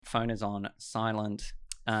phone is on silent.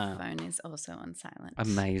 Phone is also on silent.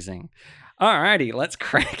 Amazing. Alrighty, let's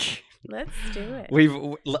crack. Let's do it.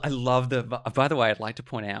 I love by the way, I'd like to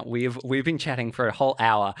point out we've been chatting for a whole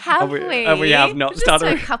hour. Have we? And we have not just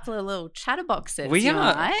started. a couple of little chatterboxes. We you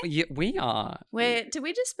are. and I. Yeah, we are. Did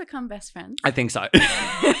we just become best friends? I think so.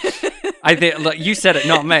 I think. Look, you said it,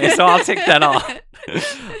 not me. So I'll tick that off.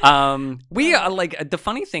 We are like the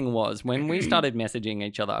funny thing was when we started messaging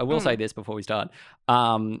each other. I will say this before we start.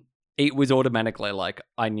 It was automatically like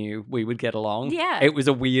I knew we would get along. Yeah. It was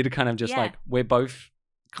a weird kind of just like we're both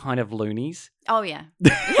kind of loonies. Oh yeah.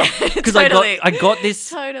 Because totally. I got this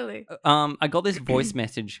Totally. I got this voice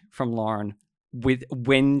message from Lauren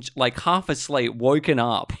when like half asleep, woken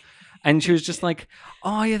up, and she was just like,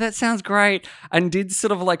 "Oh yeah, that sounds great," and did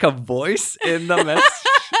sort of like a voice in the message.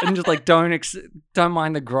 And just like don't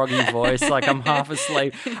mind the groggy voice, like I'm half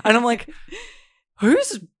asleep, and I'm like,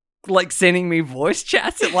 who's like sending me voice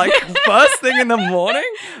chats at like first thing in the morning?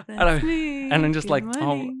 That's me. And I'm just Good like,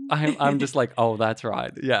 morning. oh, I'm just like, oh, that's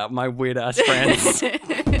right, yeah, my weird ass friends.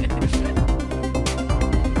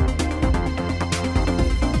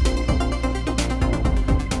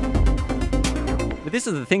 This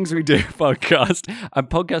is the Things We Do podcast, a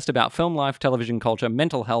podcast about film life, television culture,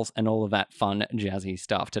 mental health, and all of that fun, jazzy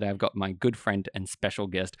stuff. Today I've got my good friend and special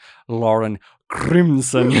guest, Lauren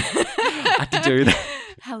Crimson. I had to do that.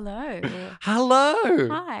 Hello. Hello.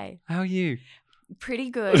 Hi. How are you? Pretty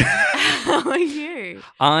good. How are you?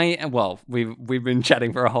 We've been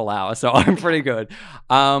chatting for a whole hour, so I'm pretty good.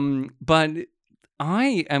 But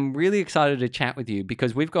I am really excited to chat with you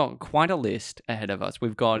because we've got quite a list ahead of us.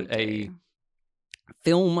 We've got a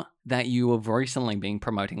film that you have recently been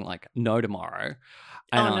promoting, like No Tomorrow.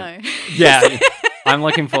 And no. Yeah, I'm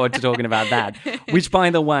looking forward to talking about that. Which, by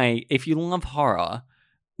the way, if you love horror,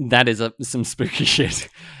 that is some spooky shit.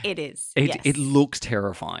 It is. It looks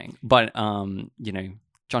terrifying, but John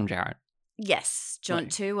Jarratt. Yes, John.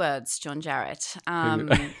 2 words, John Jarratt.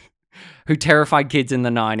 Who terrified kids in the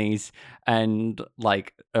 90s and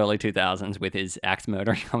like early 2000s with his axe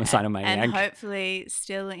murdering homicidal maniac. And hopefully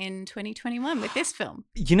still in 2021 with this film.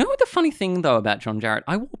 You know what the funny thing though about John Jarratt?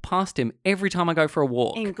 I walk past him every time I go for a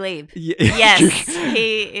walk. In Glebe. Yeah. Yes,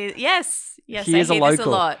 he is. Yes. He is a local. This a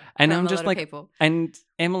lot and from I'm a just lot like, of people. and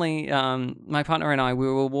Emily, my partner and I, we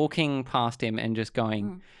were walking past him and just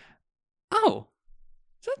going, oh,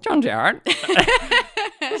 is that John Jarratt?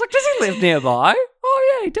 I was like, does he live nearby?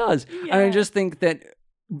 Oh, yeah, he does. Yeah. And I just think that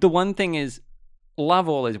the one thing is love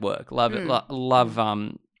all his work. Love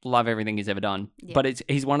everything he's ever done. Yeah. But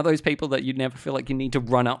he's one of those people that you never feel like you need to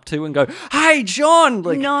run up to and go, hey, John!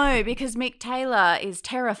 Like, no, because Mick Taylor is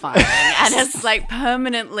terrifying and has like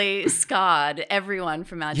permanently scarred everyone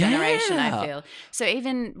from our generation, I feel. So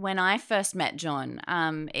even when I first met John,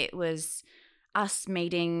 it was us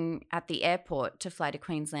meeting at the airport to fly to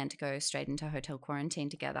Queensland to go straight into hotel quarantine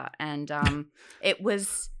together. And it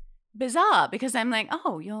was bizarre because I'm like,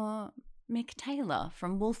 oh, you're Mick Taylor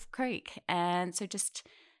from Wolf Creek. And so just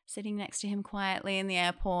sitting next to him quietly in the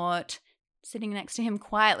airport, sitting next to him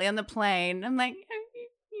quietly on the plane. I'm like,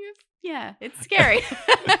 yeah, it's scary.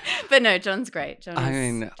 But no, John's great. John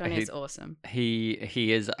is awesome.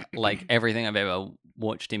 He is like everything I've ever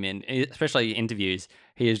watched him in, especially interviews.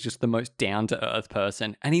 He is just the most down-to-earth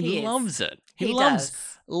person, and he loves it. He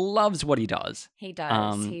loves what he does. He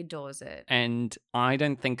does. He adores it. And I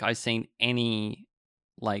don't think I've seen any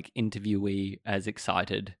like interviewee as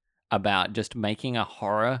excited about just making a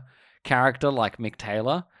horror character like Mick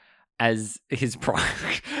Taylor as his prime.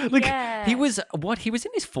 He was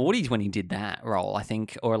in his 40s when he did that role, I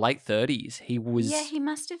think, or late 30s. He was. Yeah, he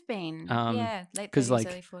must have been. Late 30s,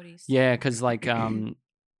 early 40s. Yeah, because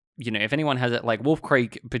if anyone has it, like Wolf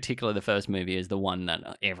Creek, particularly the first movie, is the one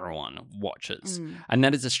that everyone watches, and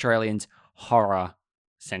that is Australians' horror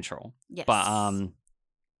central. Yes. But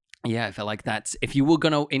I feel like that's if you were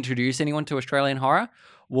going to introduce anyone to Australian horror,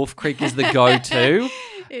 Wolf Creek is the go-to.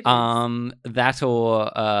 It is. That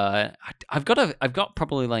or I've got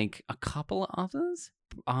probably like a couple of others.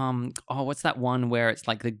 What's that one where it's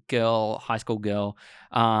like the high school girl,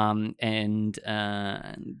 and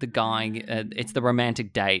the guy, it's the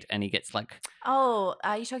romantic date, and he gets like. Oh,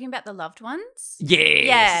 are you talking about The Loved Ones? Yes.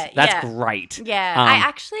 Yeah, that's great. Yeah, I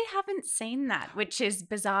actually haven't seen that, which is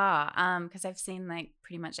bizarre. Because I've seen like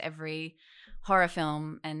pretty much every horror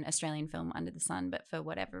film and Australian film under the sun, but for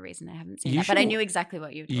whatever reason I haven't seen that. But I knew exactly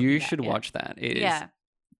what you were talking about. You should watch that. It is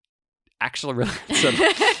actually really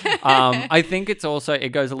I think it's also, it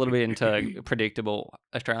goes a little bit into predictable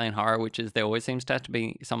Australian horror, which is there always seems to have to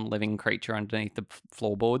be some living creature underneath the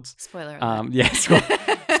floorboards. Spoiler alert. Yes.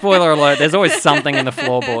 Spoiler alert. There's always something in the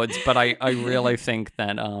floorboards, but I really think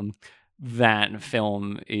that that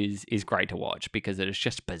film is great to watch because it is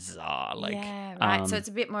just bizarre. Like, yeah, right. So it's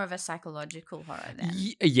a bit more of a psychological horror then.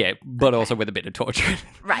 Yeah, but also with a bit of torture.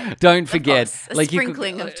 Right. Don't forget, A like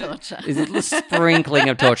sprinkling of torture. Is it a sprinkling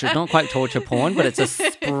of torture? It's not quite torture porn, but it's a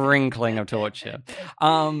sprinkling of torture.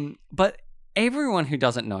 But everyone who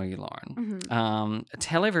doesn't know you, Lauren,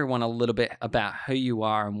 tell everyone a little bit about who you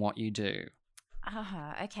are and what you do.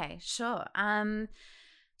 Okay, sure.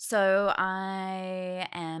 So I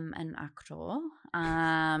am an actor.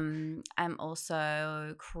 I'm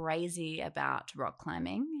also crazy about rock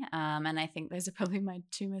climbing, and I think those are probably my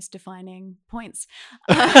two most defining points.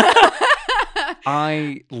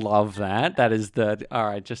 I love that. That is all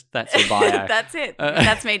right, that's a bio. That's it.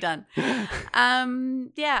 That's me done.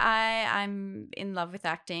 I'm in love with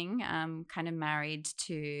acting. I'm kind of married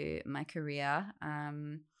to my career.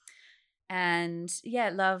 And yeah,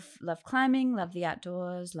 love climbing, love the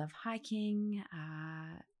outdoors, love hiking.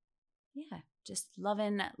 Just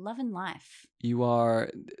loving life. You are.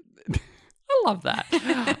 I love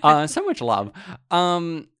that. So much love.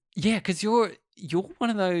 Yeah, because you're one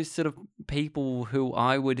of those sort of people who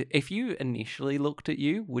I would, if you initially looked at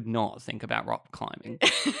you, would not think about rock climbing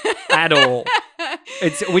at all.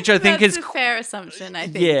 Which I think That's is a fair assumption. I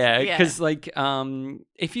think. Yeah, because like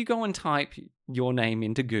if you go and type your name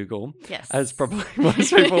into Google, yes, as probably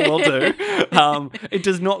most people will do, it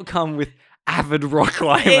does not come with avid rock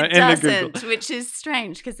climber it in the doesn't, Google. Which is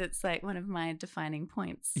strange because it's like one of my defining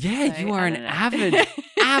points. Yeah, so, you are an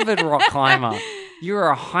avid rock climber. You're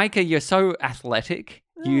a hiker. You're so athletic.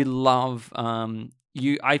 You love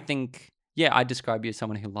I think I describe you as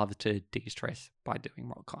someone who loves to de-stress by doing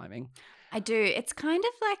rock climbing. I do. It's kind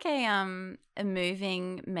of like a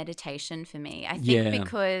moving meditation for me. I think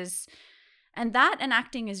because and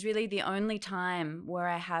acting is really the only time where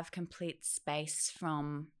I have complete space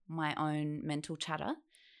from my own mental chatter.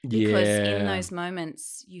 Because in those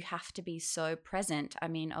moments you have to be so present. I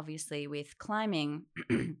mean, obviously with climbing,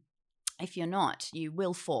 if you're not, you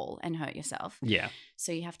will fall and hurt yourself. Yeah.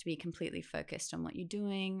 So you have to be completely focused on what you're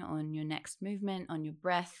doing, on your next movement, on your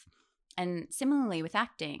breath. And similarly with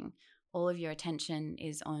acting, all of your attention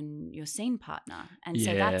is on your scene partner. And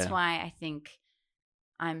so that's why I think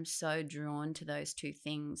I'm so drawn to those two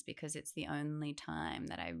things, because it's the only time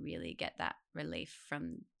that I really get that relief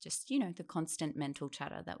from just, the constant mental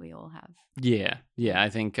chatter that we all have. Yeah. Yeah. I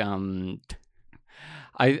think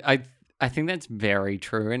I think that's very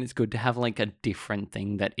true. And it's good to have like a different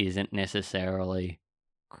thing that isn't necessarily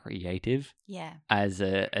creative. Yeah. As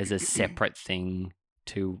a separate thing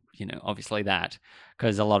to, obviously that,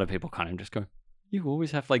 because a lot of people kind of just go, you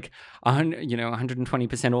always have like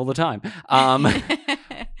 120% all the time.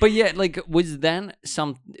 But yeah, like was that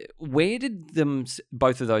where did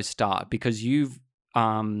both of those start? Because you've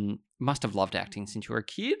must have loved acting since you were a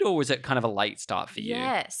kid, or was it kind of a late start for you?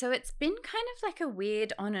 Yeah, so it's been kind of like a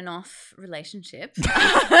weird on and off relationship.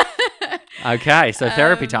 Okay, so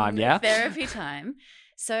therapy time, yeah? Therapy time.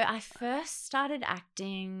 So I first started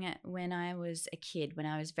acting when I was a kid. When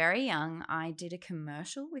I was very young, I did a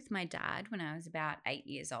commercial with my dad when I was about 8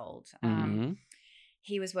 years old.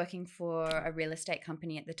 He was working for a real estate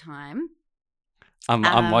company at the time.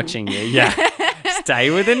 I'm watching you. Yeah. Stay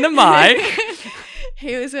within the mic.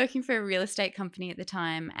 He was working for a real estate company at the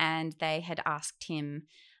time, and they had asked him,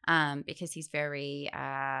 because he's very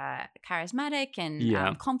charismatic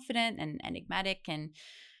and confident and enigmatic, and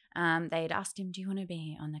they had asked him, do you want to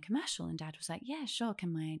be on the commercial? And Dad was like, yeah, sure.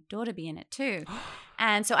 Can my daughter be in it too?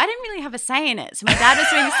 And so I didn't really have a say in it. So my dad was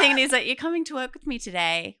doing this thing and he's like, you're coming to work with me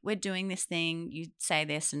today. We're doing this thing. You say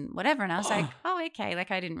this and whatever. And I was like, oh, okay. Like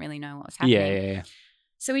I didn't really know what was happening. Yeah.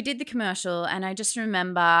 So we did the commercial, and I just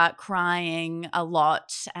remember crying a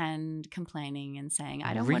lot and complaining and saying,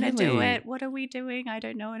 I don't want to do it. What are we doing? I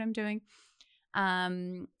don't know what I'm doing.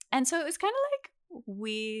 And so it was kind of like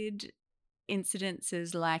weird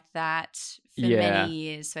incidences like that for many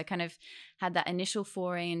years. So I kind of had that initial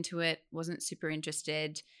foray into it, wasn't super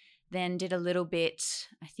interested, then did a little bit,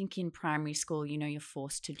 I think in primary school, you're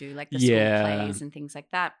forced to do like the school plays and things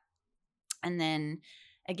like that. And then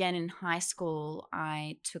again in high school,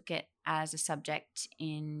 I took it as a subject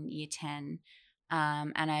in year 10,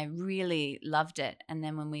 and I really loved it. And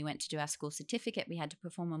then when we went to do our school certificate, we had to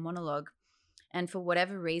perform a monologue. And for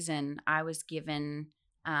whatever reason, I was given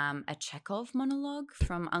a Chekhov monologue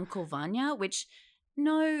from Uncle Vanya, which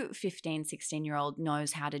no 15, 16-year-old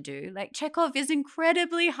knows how to do. Like Chekhov is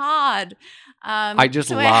incredibly hard. I just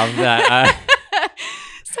love that.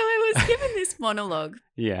 So I was given this monologue.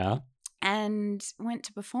 Yeah. And went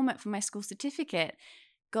to perform it for my school certificate.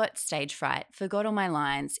 Got stage fright, forgot all my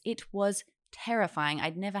lines. It was terrifying.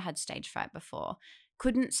 I'd never had stage fright before.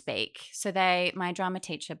 Couldn't speak. So my drama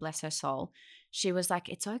teacher, bless her soul, she was like,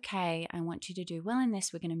 it's okay. I want you to do well in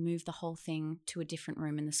this. We're going to move the whole thing to a different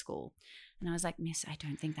room in the school. And I was like, Miss, I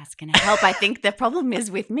don't think that's going to help. I think the problem is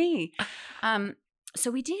with me. So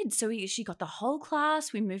we did. So she got the whole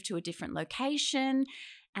class. We moved to a different location.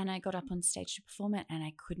 And I got up on stage to perform it and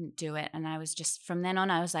I couldn't do it. And I was just, from then on,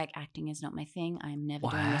 I was like, acting is not my thing. I'm never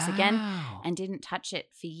doing this again. And didn't touch it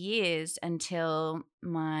for years until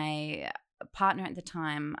my partner at the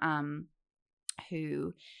time,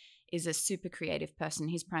 who is a super creative person.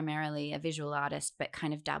 He's primarily a visual artist, but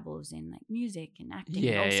kind of dabbles in like music and acting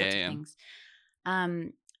and all sorts of things.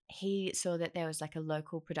 He saw that there was like a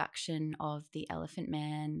local production of The Elephant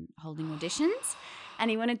Man holding auditions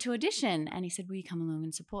and he wanted to audition and he said, will you come along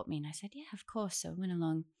and support me? And I said, yeah, of course. So I went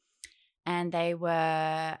along and they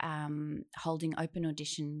were holding open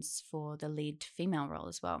auditions for the lead female role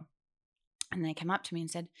as well. And they came up to me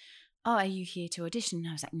and said, oh, are you here to audition? And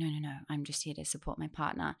I was like, no, I'm just here to support my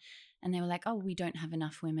partner. And they were like, oh, we don't have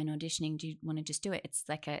enough women auditioning. Do you want to just do it?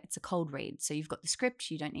 It's a cold read. So you've got the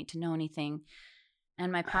script. You don't need to know anything.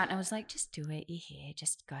 And my partner was like, just do it. You're here.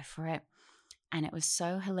 Just go for it. And it was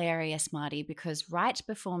so hilarious, Marty, because right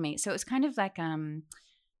before me, so it was kind of like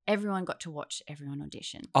everyone got to watch everyone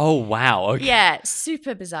audition. Oh, wow. Okay. Yeah,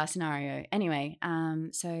 super bizarre scenario. Anyway,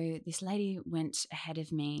 so this lady went ahead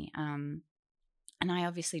of me and I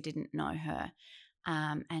obviously didn't know her.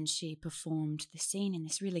 And she performed the scene in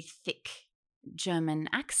this really thick German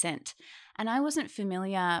accent. And I wasn't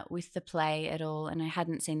familiar with the play at all and I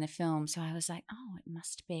hadn't seen the film. So I was like, oh, it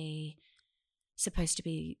must be supposed to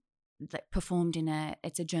be like performed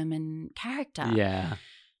it's a German character. Yeah.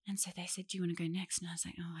 And so they said, do you want to go next? And I was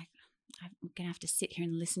like, oh, I'm going to have to sit here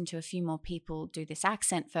and listen to a few more people do this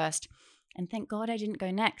accent first. And thank God I didn't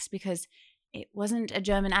go next because it wasn't a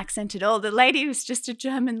German accent at all. The lady was just a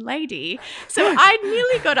German lady. So I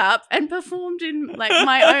nearly got up and performed in like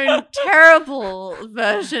my own terrible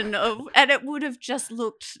version and it would have just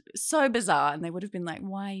looked so bizarre. And they would have been like,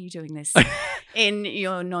 why are you doing this in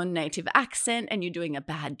your non-native accent and you're doing a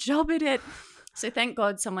bad job at it? So thank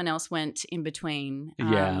God someone else went in between.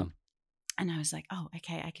 Yeah. And I was like, oh,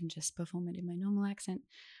 okay, I can just perform it in my normal accent.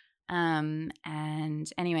 And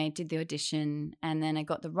anyway, did the audition and then I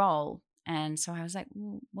got the role. And so I was like,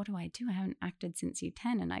 well, what do? I haven't acted since year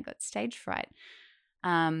 10 and I got stage fright.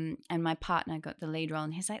 And my partner got the lead role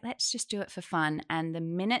and he's like, let's just do it for fun. And the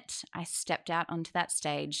minute I stepped out onto that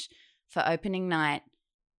stage for opening night,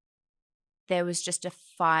 there was just a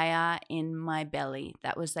fire in my belly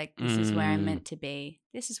that was like, this is where I'm meant to be.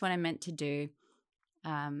 This is what I'm meant to do.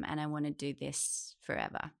 And I want to do this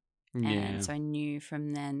forever. Yeah. And so I knew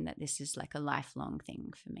from then that this is like a lifelong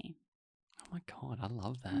thing for me. Oh my God, I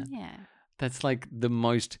love that. Yeah. That's like the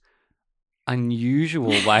most unusual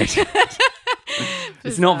way to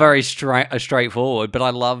It's not very straightforward, but I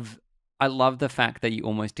love the fact that you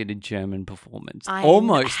almost did a German performance.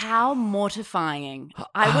 Almost. How mortifying.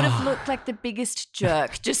 I would have looked like the biggest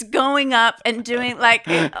jerk just going up and doing like,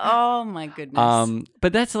 oh my goodness.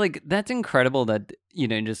 But that's incredible that,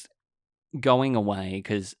 just going away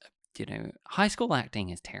because, high school acting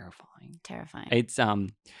is terrifying. Terrifying. It's,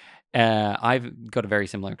 I've got a very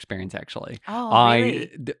similar experience actually. Oh, really?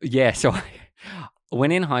 Yeah, so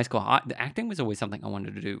when in high school, acting was always something I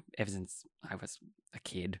wanted to do ever since I was a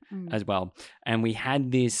kid as well. And we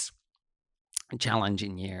had this challenge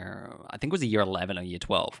in I think it was year 11 or year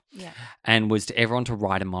 12. Yeah. And was to everyone to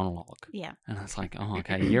write a monologue. Yeah. And I was like, oh,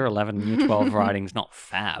 okay, year 11 and year 12 writing's not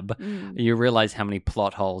fab. You realize how many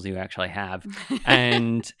plot holes you actually have.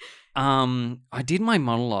 And I did my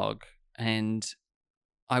monologue and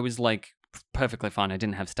I was like perfectly fine. I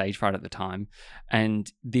didn't have stage fright at the time. And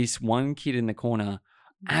this one kid in the corner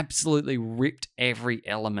absolutely ripped every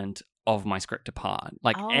element of my script apart.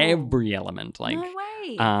 Like every element. Like no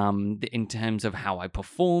way. In terms of how I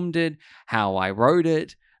performed it, how I wrote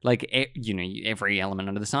it, like every element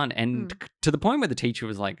under the sun. And to the point where the teacher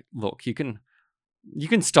was like, look, you can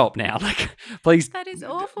stop now. Like, please. That is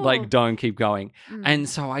awful. Like, don't keep going. And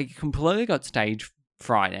so I completely got stage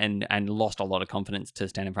fright and lost a lot of confidence to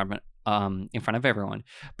stand in front of everyone.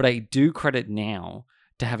 But I do credit now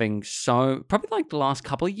to having probably like the last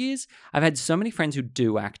couple of years, I've had so many friends who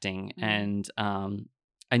do acting and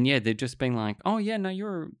yeah, they're just being like, oh yeah, no,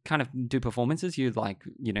 you're kind of do performances. You like,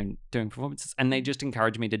 doing performances. And they just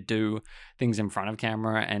encourage me to do things in front of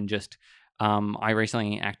camera and just, I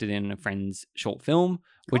recently acted in a friend's short film,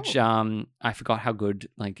 which I forgot how good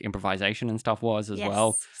like improvisation and stuff was as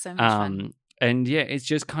well. So much fun. And yeah, it's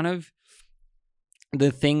just kind of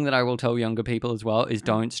the thing that I will tell younger people as well is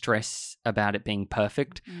don't stress about it being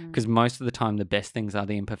perfect, because most of the time the best things are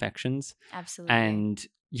the imperfections. Absolutely. And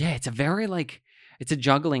yeah, it's a very like, it's a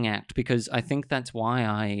juggling act, because I think that's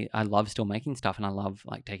why I love still making stuff and I love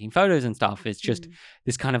like taking photos and stuff. It's just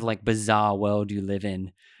this kind of like bizarre world you live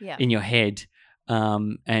in your head.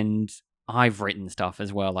 And I've written stuff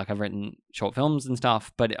as well. Like I've written short films and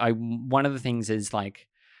stuff, but one of the things is like,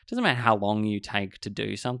 it doesn't matter how long you take to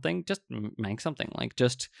do something, just make something. Like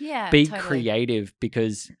just be creative,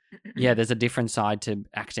 because there's a different side to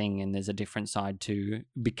acting and there's a different side to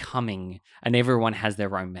becoming, and everyone has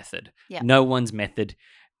their own method. No one's method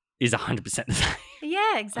is 100% the same.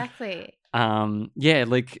 Yeah, exactly.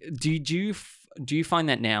 Like do you find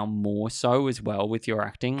that now more so as well with your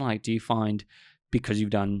acting? Like do you find, because you've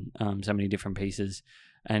done so many different pieces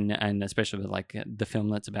and especially with like the film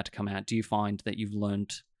that's about to come out, do you find that you've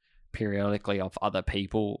learned periodically of other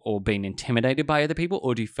people or been intimidated by other people,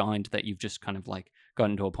 or do you find that you've just kind of like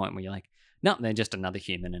gotten to a point where you're like, no, they're just another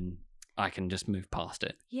human and I can just move past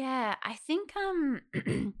it? Yeah, I think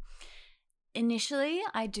initially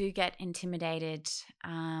I do get intimidated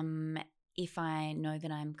if I know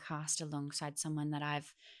that I'm cast alongside someone that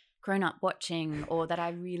I've grown up watching or that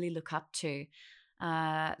I really look up to.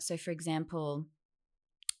 So for example,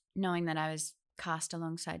 knowing that I was cast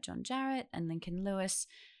alongside John Jarratt and Lincoln Lewis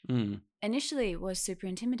initially was super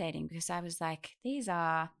intimidating, because I was like, these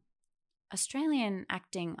are Australian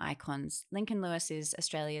acting icons. Lincoln Lewis is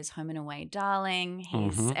Australia's home and away darling.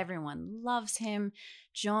 Everyone loves him.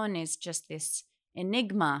 John is just this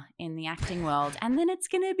enigma in the acting world, and then it's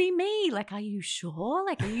gonna be me. Like, are you sure?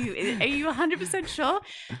 Like, are you 100% sure?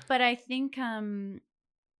 But I think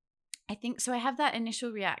so. I have that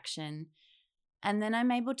initial reaction. And then I'm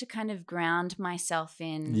able to kind of ground myself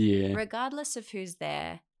in, regardless of who's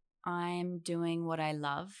there, I'm doing what I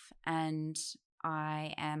love, and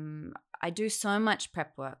I do so much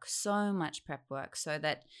prep work, so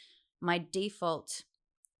that my default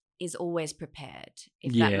is always prepared,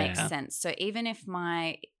 if that makes sense. So even if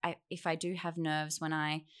if I do have nerves when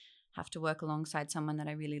I have to work alongside someone that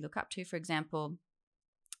I really look up to, for example,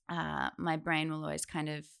 my brain will always kind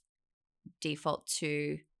of default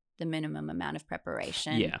to the minimum amount of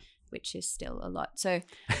preparation, which is still a lot. So,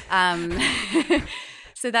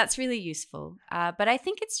 so that's really useful. But I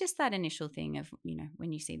think it's just that initial thing of,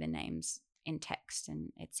 when you see the names in text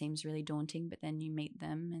and it seems really daunting, but then you meet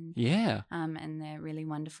them and they're really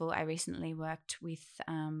wonderful. I recently worked with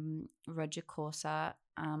Roger Corser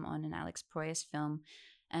on an Alex Proyas film,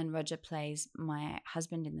 and Roger plays my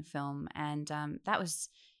husband in the film. And that was,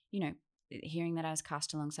 hearing that I was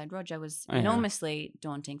cast alongside Roger was enormously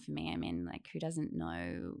daunting for me. I mean, like, who doesn't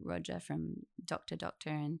know Roger from Dr.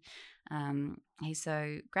 And he's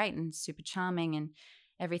so great and super charming and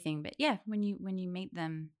everything. But yeah, when you meet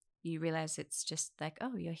them, you realize it's just like,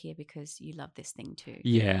 oh, you're here because you love this thing too.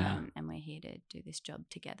 Yeah. And we're here to do this job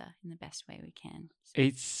together in the best way we can.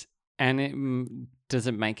 So. Does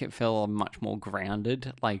it make it feel much more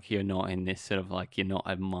grounded? Like you're not in this sort of like, you're not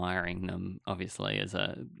admiring them, obviously, as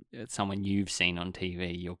someone you've seen on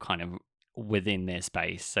TV. You're kind of within their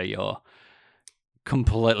space, so you're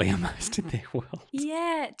completely immersed in their world.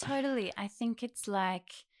 Yeah, totally. I think it's like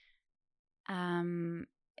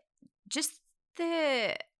just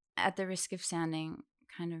at the risk of sounding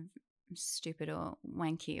kind of stupid or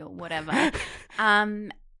wanky or whatever,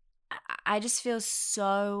 I just feel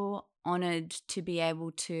so honored to be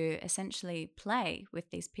able to essentially play with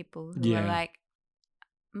these people who are like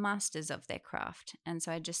masters of their craft. And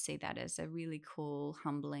so I just see that as a really cool,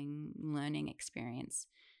 humbling learning experience.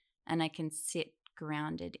 And I can sit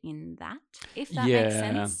grounded in that, if that makes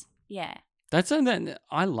sense. Yeah.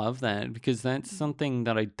 I love that, because that's something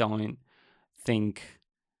that I don't think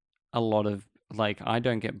a lot of, like, I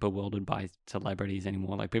don't get bewildered by celebrities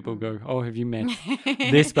anymore. Like, people go, oh, have you met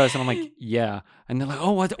this person? I'm like, yeah. And they're like,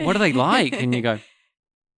 oh, what are they like? And you go,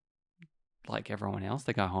 like everyone else,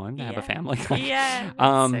 they go home, they have a family. Yeah,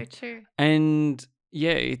 that's so true. And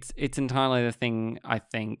yeah, it's entirely the thing. I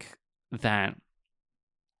think that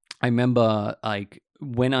I remember, like,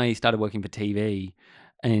 when I started working for TV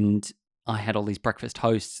and I had all these breakfast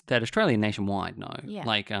hosts that Australia nationwide know. Yeah.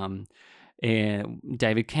 Like,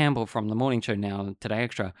 David Campbell from the morning show now, Today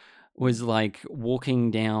Extra, was like walking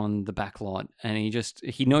down the back lot and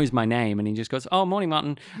he knows my name and he just goes, oh, morning,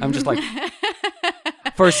 Martin. I'm just like,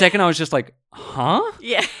 For a second, I was just like, huh?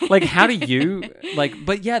 Yeah. Like, how do you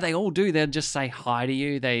but yeah, they all do. They'll just say hi to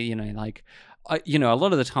you. They, a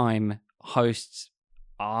lot of the time hosts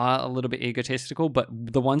are a little bit egotistical, but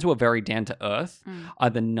the ones who are very down to earth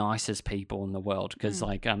are the nicest people in the world. Because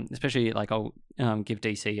especially I'll give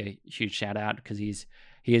DC a huge shout out because he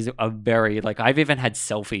is a very I've even had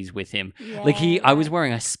selfies with him. I was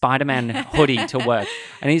wearing a Spider-Man hoodie to work,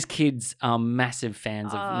 and his kids are massive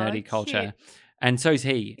fans of nerdy culture. Cute. And so's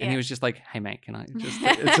he. And he was just like, hey, mate, can I just...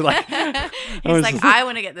 He's I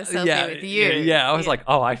want to get the selfie with you. Yeah, I was like,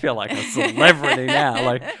 oh, I feel like a celebrity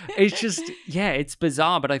now. It's just, it's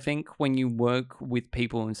bizarre. But I think when you work with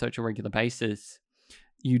people on such a regular basis,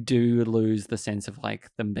 you do lose the sense of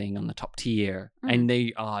them being on the top tier. And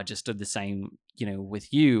they are just the same,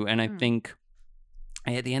 with you. And I think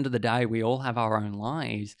at the end of the day, we all have our own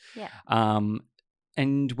lives. Yeah.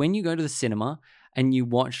 And when you go to the cinema... and you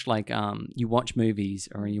watch you watch movies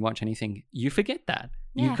or you watch anything, you forget that.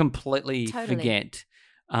 Yeah, you completely forget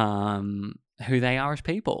who they are as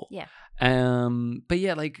people. Yeah. But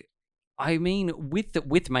yeah, I mean,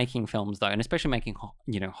 with making films though, and especially making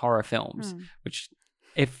horror films, which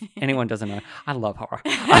if anyone doesn't know, I love horror.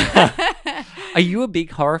 Are you a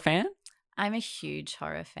big horror fan? I'm a huge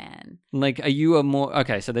horror fan. Are you a more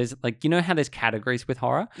so there's how there's categories with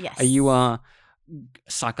horror? Yes. Are you a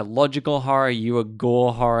psychological horror? Are you a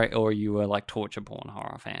gore horror, or are you a torture porn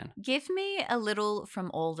horror fan? Give me a little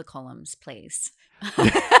from all the columns, please.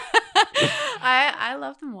 I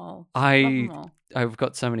love them all. I've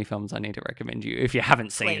got so many films I need to recommend you if you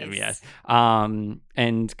haven't seen them yet.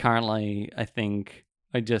 And currently, I think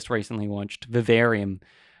I just recently watched Vivarium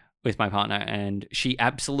with my partner, and she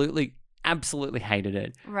absolutely hated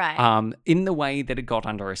it. Right. In the way that it got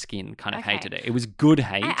under her skin, kind of hated it. It was good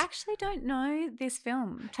hate. I actually don't know this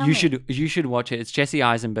film. You should watch it. It's Jesse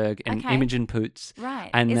Eisenberg and Imogen Poots.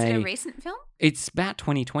 Right. And is it a recent film? It's about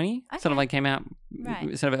 2020. Sort of came out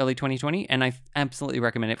sort of early 2020. And I absolutely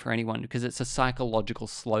recommend it for anyone because it's a psychological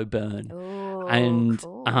slow burn. Ooh, and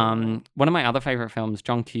cool. One of my other favorite films,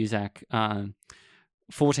 John Cusack,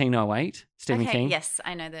 1408, Stephen King. Yes,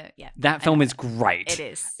 I know that film is great. It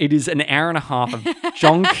is. It is an hour and a half of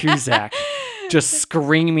John Cusack just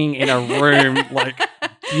screaming in a room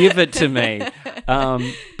give it to me.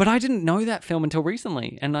 But I didn't know that film until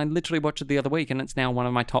recently, and I literally watched it the other week, and it's now one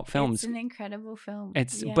of my top films. It's an incredible film.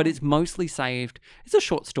 But it's mostly saved. It's a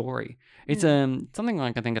short story. It's something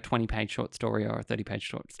I think a 20-page short story or a 30-page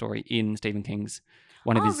short story in Stephen King's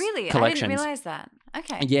one of his collections. I didn't realize that.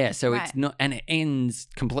 Okay. Yeah, so it's not, and it ends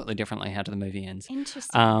completely differently how the movie ends.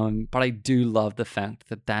 Interesting. But I do love the fact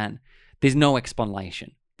that there's no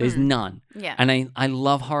explanation. There's none. Yeah. And I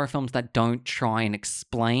love horror films that don't try and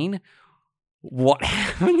explain what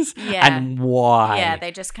happens and why. Yeah,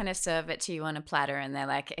 they just kind of serve it to you on a platter and they're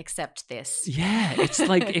like, accept this. Yeah, it's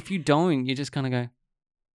if you don't, you just kind of go,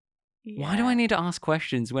 why do I need to ask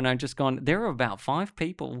questions when I've just gone, there are about 5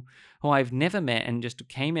 people who I've never met and just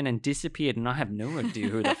came in and disappeared and I have no idea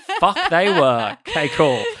who the fuck they were. Okay,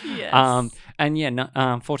 cool. Yes.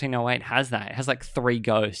 1408 has that. It has 3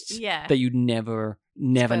 ghosts that you never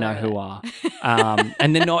know who are.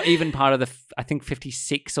 And they're not even part of I think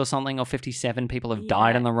 56 or something or 57 people have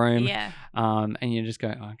died in the room. Yeah. And you just go,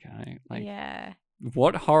 okay.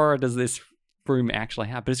 What horror does this room actually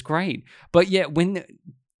have? But it's great. But yeah, when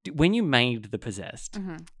you made The Possessed,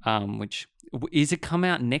 which is it come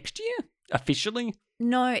out next year officially?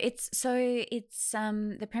 No, it's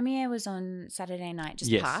the premiere was on Saturday night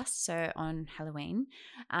just past, so on Halloween,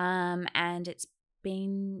 and it's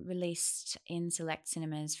been released in select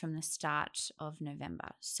cinemas from the start of November.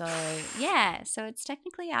 So so it's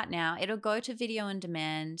technically out now. It'll go to video on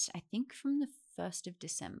demand, I think, from the 1st of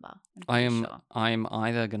December. I am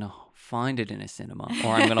either going to find it in a cinema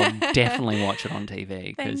or I'm going to definitely watch it on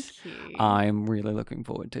TV because I'm really looking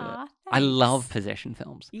forward to it. Thanks. I love possession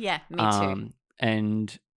films. Yeah, me too.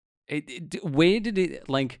 And where did it,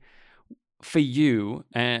 for you,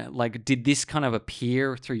 did this kind of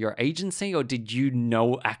appear through your agency or did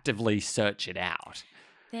you actively search it out?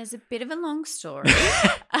 There's a bit of a long story.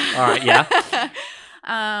 All right, yeah.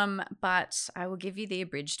 But I will give you the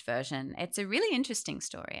abridged version. It's a really interesting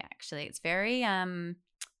story, actually. It's very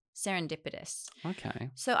serendipitous. Okay.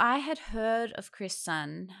 So I had heard of Chris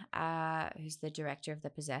Sun, who's the director of The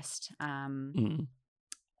Possessed,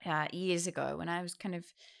 years ago when I was kind of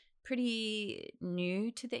pretty new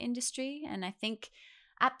to the industry. And I think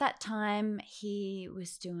at that time he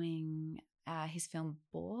was doing his film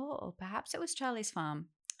Boar, or perhaps it was Charlie's Farm.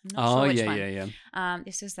 I'm not sure which one. Yeah.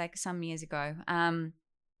 This was some years ago. And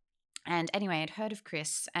anyway, I'd heard of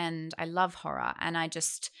Chris and I love horror. And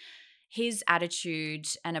his attitude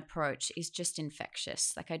and approach is just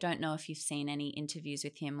infectious. Like, I don't know if you've seen any interviews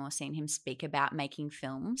with him or seen him speak about making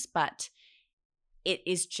films, but it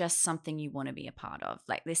is just something you want to be a part of.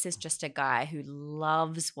 Like, this is just a guy who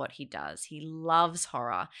loves what he does. He loves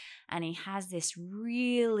horror, and he has this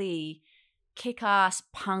really kick-ass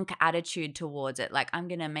punk attitude towards it. Like, I'm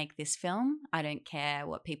going to make this film. I don't care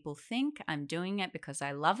what people think. I'm doing it because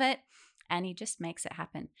I love it. And he just makes it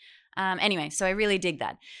happen. Anyway, so I really dig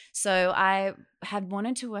that. So I had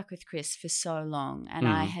wanted to work with Chris for so long, and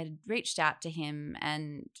I had reached out to him,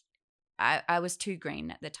 and I was too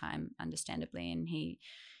green at the time, understandably. And he,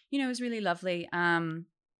 was really lovely.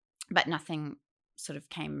 But nothing sort of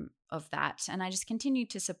came of that. And I just continued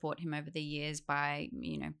to support him over the years by,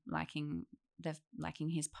 liking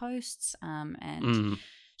his posts and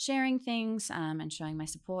sharing things and showing my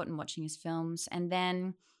support and watching his films. And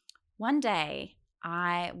then one day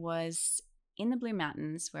I was in the Blue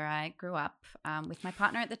Mountains where I grew up with my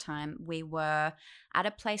partner at the time. We were at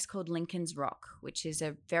a place called Lincoln's Rock, which is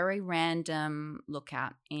a very random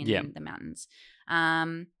lookout in the mountains.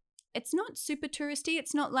 It's not super touristy.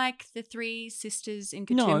 It's not like the Three Sisters in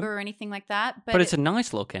Katoomba or anything like that. But it's a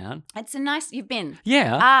nice lookout. It's a nice. You've been.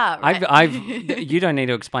 Yeah. Right. You don't need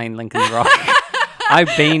to explain Lincoln's Rock.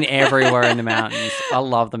 I've been everywhere in the mountains. I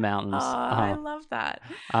love the mountains. I love that.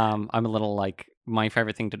 I'm a little like, my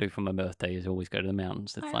favorite thing to do for my birthday is always go to the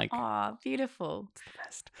mountains. It's beautiful. It's the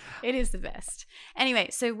best. It is the best. Anyway,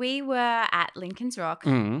 so we were at Lincoln's Rock,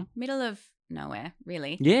 middle of nowhere,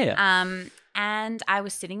 really. Yeah. And I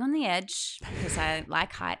was sitting on the edge because I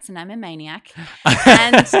like heights and I'm a maniac.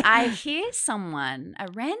 And I hear someone, a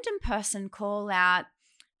random person, call out.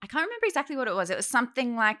 I can't remember exactly what it was. It was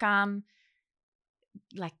something like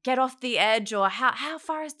get off the edge, or how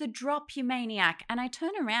far is the drop, you maniac? And I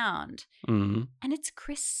turn around and it's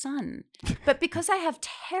Chris' son. But because I have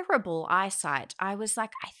terrible eyesight, I was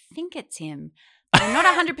like, I think it's him. I'm not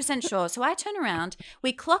 100% sure. So I turn around,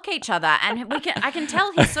 we clock each other, and I can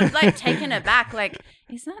tell he's sort of like taken aback. Like,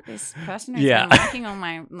 is that this person who's been liking on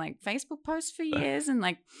my Facebook posts for years and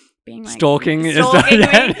being stalking me?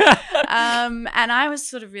 And I was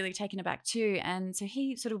sort of really taken aback too. And so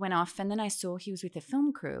he sort of went off, and then I saw he was with a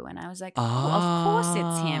film crew, and I was like, of course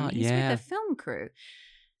it's him. He's with a film crew.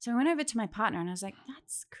 So I went over to my partner and I was like,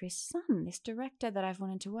 that's Chris' son, this director that I've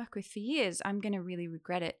wanted to work with for years. I'm going to really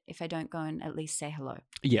regret it if I don't go and at least say hello.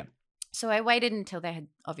 Yeah. So I waited until they had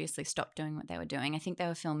obviously stopped doing what they were doing. I think they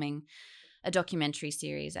were filming a documentary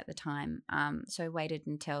series at the time. So I waited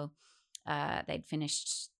until they'd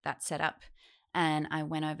finished that setup, and I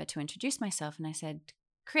went over to introduce myself, and I said,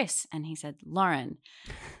 Chris, and he said, Lauren.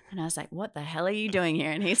 And I was like, what the hell are you doing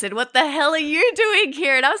here? And he said, what the hell are you doing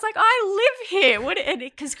here? And I was like, I live here.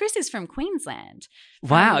 Because Chris is from Queensland.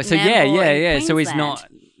 Wow. So yeah. So he's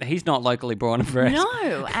not locally born and bred.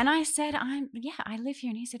 No. And I said, I live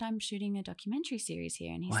here. And he said, I'm shooting a documentary series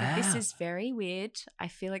here. And he said, this is very weird. I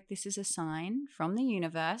feel like this is a sign from the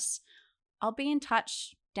universe. I'll be in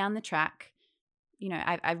touch down the track.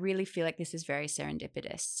 I really feel like this is very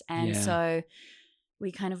serendipitous. And so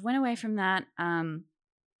we kind of went away from that.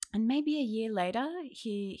 And maybe a year later,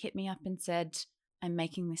 he hit me up and said, I'm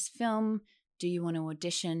making this film. Do you want to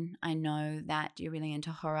audition? I know that you're really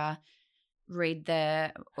into horror. Read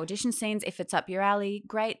the audition scenes. If it's up your alley,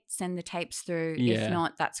 great. Send the tapes through. Yeah. If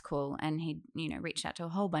not, that's cool. And he, reached out to a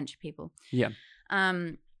whole bunch of people. Yeah.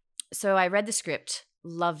 So I read the script,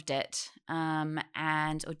 loved it, and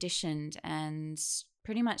auditioned, and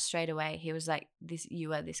pretty much straight away he was like,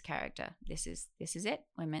 you are this character. This is it.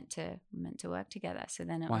 We're meant to work together. So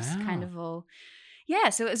then it was kind of all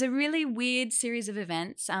so it was a really weird series of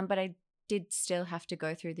events, but I did still have to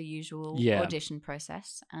go through the usual audition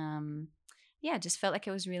process. Just felt like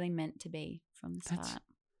it was really meant to be from the start.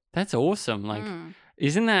 That's awesome. Like,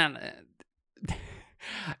 isn't that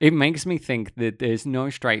it makes me think that there's no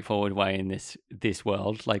straightforward way in this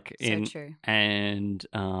world, like so true. And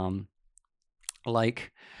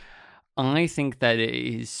like, I think that it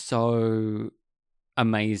is so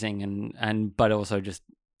amazing and but also just,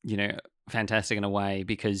 fantastic in a way,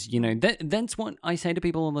 because, that's what I say to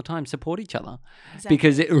people all the time, support each other. Exactly.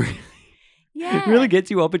 Because it really, it really gets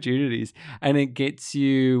you opportunities, and it gets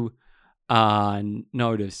you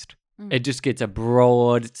noticed. It just gets a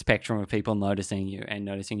broad spectrum of people noticing you and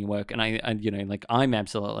noticing your work. And I'm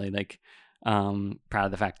absolutely proud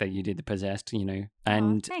of the fact that you did The Possessed,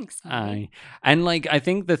 and thanks. I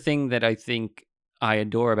think the thing that I think I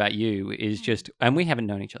adore about you is just, and we haven't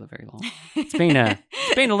known each other very long. It's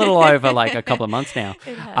been a little over a couple of months now.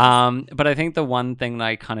 It has. But I think the one thing that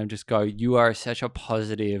I kind of just go, you are such a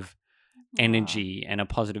positive energy and a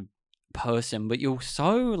positive person, but you're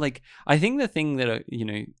so like, I think the thing that,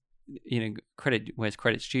 credit where's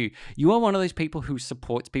credit's due, you are one of those people who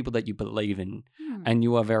supports people that you believe in. And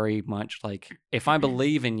you are very much like, if I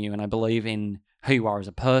believe in you and I believe in who you are as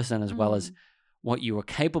a person as well as what you are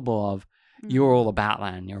capable of, you're all about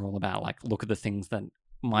that. And you're all about like, look at the things that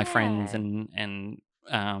my friends and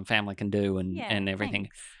family can do and everything.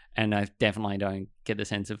 Thanks. And I definitely don't get the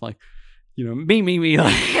sense of like, me.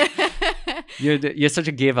 Like, you're such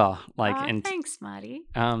a giver. Like, and thanks, Marty.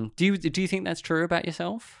 do you think that's true about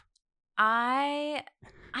yourself?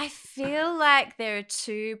 I feel like there are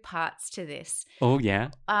two parts to this. Oh yeah.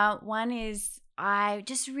 One is I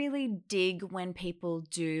just really dig when people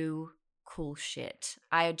do cool shit.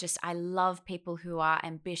 I love people who are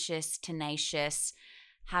ambitious, tenacious,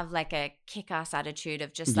 have like a kick-ass attitude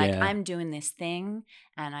of just like, I'm doing this thing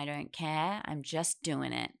and I don't care. I'm just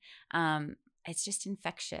doing it. It's just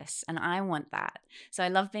infectious and I want that. So I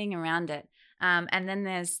love being around it. And then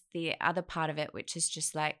there's the other part of it, which is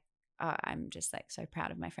just like, I'm just like so proud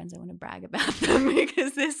of my friends. I want to brag about them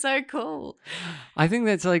because they're so cool. I think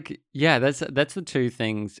that's like, that's the two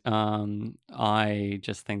things. I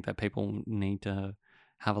just think that people need to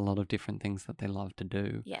have a lot of different things that they love to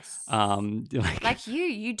do. Yes. Like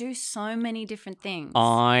you do so many different things.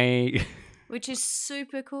 Which is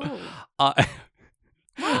super cool.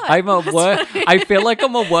 I'm a I feel like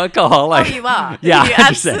I'm a workaholic. Oh, you are. Yeah, you 100%.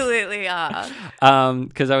 Absolutely are.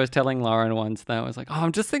 Because I was telling Lauren once that I was like,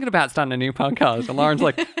 I'm just thinking about starting a new podcast, and Lauren's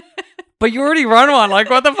like, but you already run one. Like,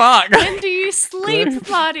 what the fuck? When do you sleep,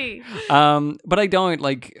 Marty? But I don't.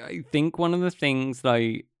 Like, I think one of the things that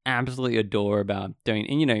I absolutely adore about doing,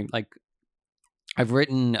 and like, I've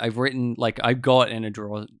written like, I've got in a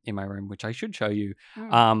drawer in my room, which I should show you.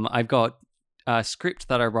 I've got a script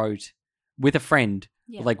that I wrote with a friend.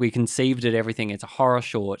 Yeah. Like, we conceived it, everything. It's a horror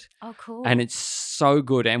short. Oh, cool. And it's so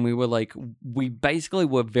good. And we were like, we basically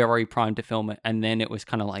were very primed to film it. And then it was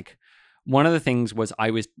kind of like, one of the things was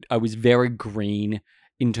I was very green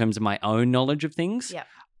in terms of my own knowledge of things. Yeah.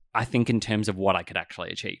 I think in terms of what I could actually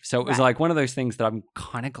achieve. So it was like one of those things that I'm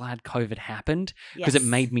kind of glad COVID happened, because it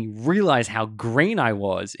made me realize how green I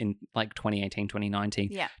was in like 2018,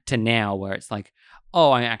 2019 to now, where it's like,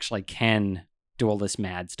 oh, I actually can do all this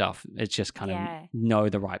mad stuff. It's just kind of know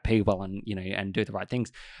the right people and, and do the right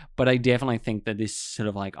things. But I definitely think that this sort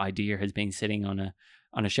of like idea has been sitting on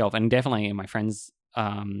a shelf, and definitely in my friend's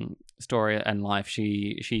story and life,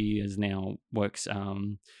 she is now works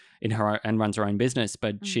in her and runs her own business,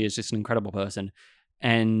 but she is just an incredible person.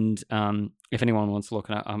 And if anyone wants to look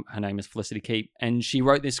at her name is Felicity Keep, and she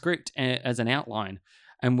wrote this script as an outline,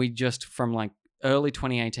 and we just from like early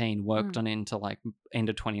 2018 worked on it into like end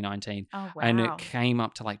of 2019. Oh, wow. And it came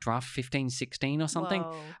up to like draft 15, 16 or something.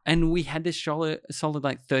 Whoa. And we had this solid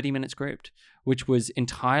like 30-minute script, which was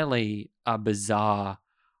entirely a bizarre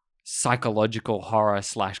psychological horror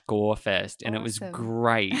 / gore fest. And it was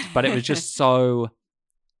great, but it was just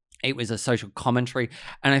it was a social commentary.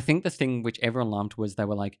 And I think the thing which everyone loved was they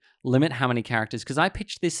were like, limit how many characters. Because I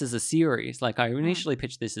pitched this as a series. Like, I initially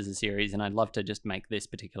pitched this as a series, and I'd love to just make this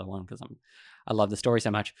particular one because I love the story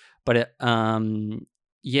so much. But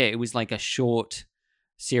it was like a short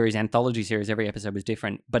series, anthology series. Every episode was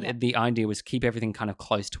different. But the idea was keep everything kind of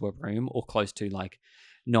close to a room, or close to like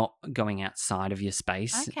not going outside of your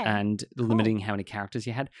space, and limiting how many characters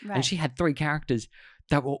you had. Right. And she had 3 characters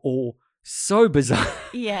that were all so bizarre.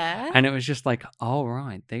 Yeah. And it was just like, oh,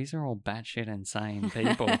 right, these are all batshit insane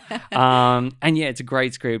people. And it's a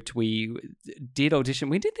great script. We did audition.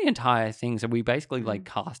 We did the entire thing. So we basically like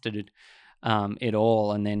casted it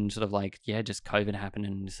all, and then sort of like, just COVID happened,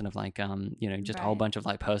 and sort of like, just a whole bunch of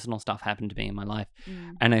like personal stuff happened to be in my life.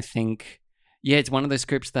 And I think, it's one of those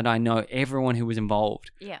scripts that I know everyone who was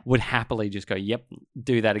involved would happily just go, yep,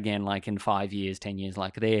 do that again, like in 5 years, 10 years,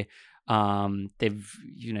 like they've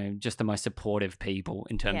just the most supportive people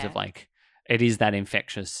in terms of like, it is that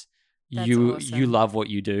infectious. That's you awesome. You love what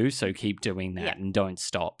you do, so keep doing that and don't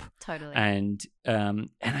stop. Totally. And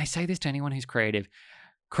I say this to anyone who's creative.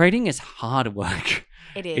 Creating is hard work.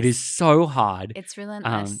 It is. It is so hard. It's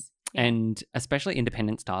relentless. And especially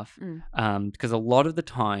independent stuff, because a lot of the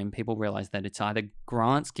time people realize that it's either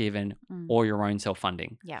grants given or your own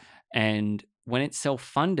self-funding. Yeah. And when it's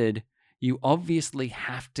self-funded, you obviously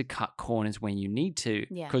have to cut corners when you need to,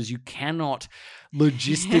 because you cannot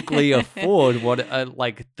logistically afford what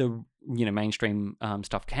like the mainstream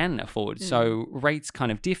stuff can afford. So rates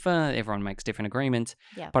kind of differ. Everyone makes different agreements.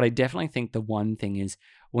 Yeah. But I definitely think the one thing is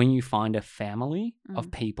when you find a family of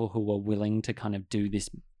people who are willing to kind of do this,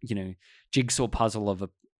 jigsaw puzzle of a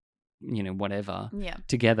whatever Yeah.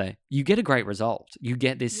 together, you get a great result. You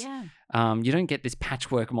get this, Yeah. you don't get this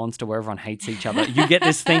patchwork monster where everyone hates each other. You get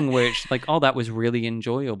this thing where it's like, oh, that was really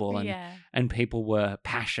enjoyable and people were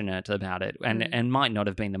passionate about it and might not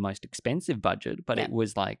have been the most expensive budget, but it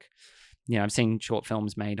was like, I've seen short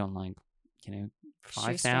films made on like,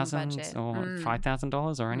 $5,000 or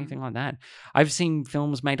 $5,000 or anything like that. I've seen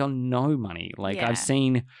films made on no money. Like I've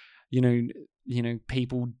seen,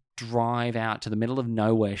 people drive out to the middle of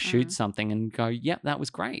nowhere, shoot something and go, yep, that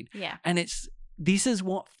was great. Yeah. And this is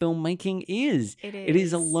what filmmaking is. It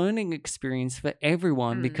is a learning experience for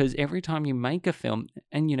everyone because every time you make a film,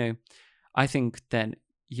 and, I think that,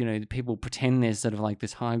 people pretend there's sort of like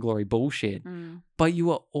this high glory bullshit, but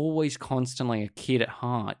you are always constantly a kid at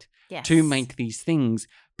heart to make these things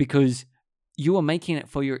because you are making it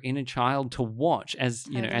for your inner child to watch, as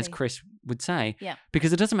as Chris would say,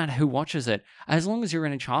 because it doesn't matter who watches it, as long as your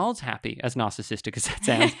inner child's happy, as narcissistic as that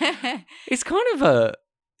sounds. It's kind of a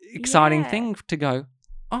exciting thing to go,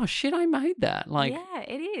 oh shit, I made that. Like,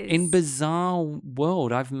 it is. In bizarre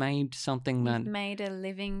world, I've made something that... You've made a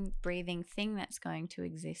living, breathing thing that's going to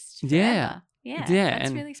exist forever. Yeah,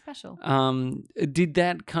 that's really special. Did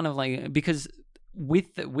that kind of like... Because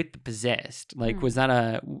with the Possessed, like, was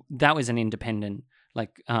that was an independent,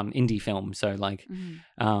 like, indie film. So, like,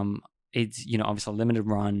 it's, obviously a limited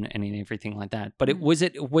run and everything like that. But was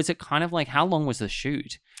it kind of like, how long was the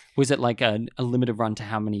shoot? Was it like a limited run to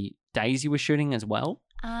how many days you were shooting as well?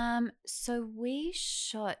 So we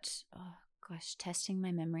shot, testing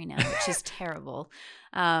my memory now, which is terrible.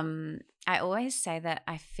 I always say that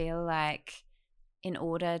I feel like in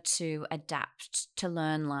order to adapt to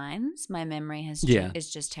learn lines, my memory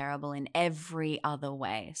is just terrible in every other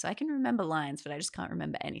way. So I can remember lines, but I just can't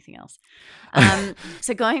remember anything else.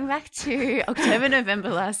 So going back to October, November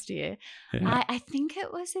last year, I think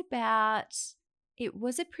it was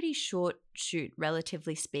a pretty short shoot,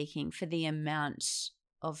 relatively speaking, for the amount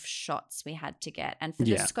of shots we had to get and for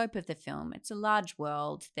the scope of the film. It's a large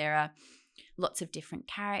world. There are lots of different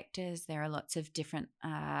characters. There are lots of different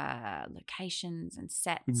locations and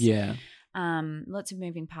sets. Yeah. Lots of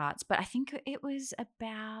moving parts. But I think it was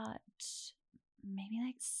about maybe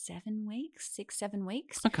like 7 weeks, 6-7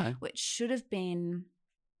 weeks. Okay. Which should have been,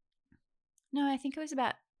 no, I think it was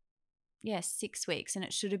about 6 weeks, and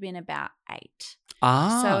it should have been about 8.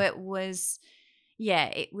 So it was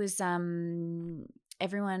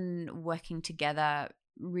everyone working together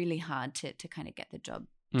really hard to kind of get the job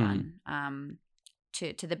done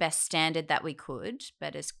to the best standard that we could,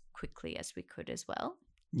 but as quickly as we could as well.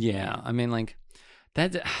 Yeah. I mean, like,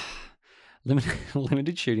 that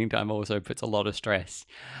limited shooting time also puts a lot of stress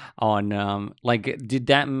on, like, did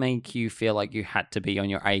that make you feel like you had to be on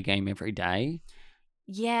your A game every day?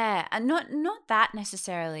 Yeah, and not that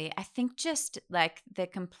necessarily. I think just like the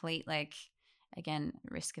complete, like, again,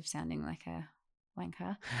 risk of sounding like a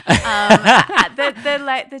wanker,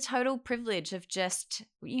 the total privilege of just,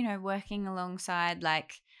 working alongside,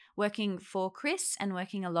 like, working for Chris and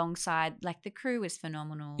working alongside, like, the crew is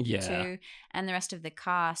phenomenal too, and the rest of the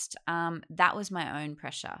cast. That was my own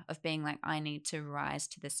pressure of being like, I need to rise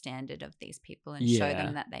to the standard of these people and show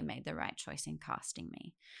them that they made the right choice in casting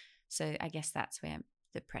me. So I guess that's where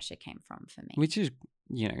the pressure came from for me. Which is,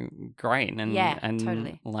 great. And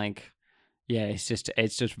totally. Like, it's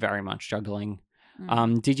just very much juggling.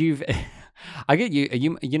 Did you, I get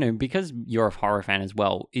you, because you're a horror fan as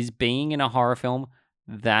well, is being in a horror film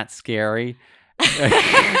that scary?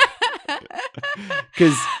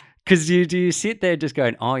 Because do you sit there just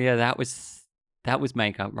going, oh yeah, that was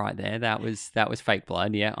makeup right there. That was fake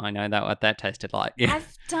blood. Yeah, I know what that tasted like. Yeah.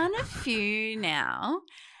 I've done a few now,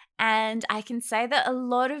 and I can say that a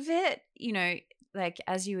lot of it, like,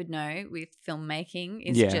 as you would know, with filmmaking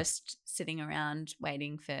is just sitting around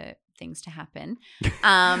waiting for things to happen.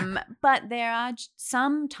 But there are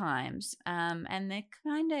some times, and they're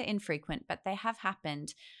kind of infrequent, but they have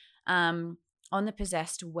happened on The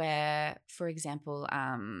Possessed where, for example,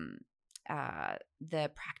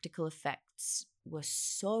 the practical effects were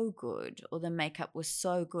so good or the makeup was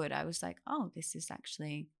so good. I was like, oh, this is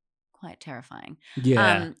actually quite terrifying.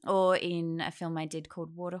 Yeah. Or in a film I did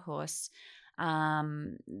called Waterhorse,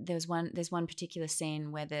 there's one particular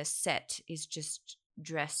scene where the set is just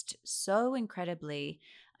dressed so incredibly,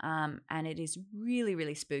 and it is really,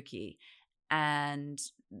 really spooky, and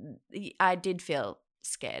I did feel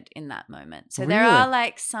scared in that moment. So there are,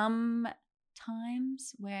 like, some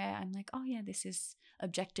times where I'm like, oh yeah, this is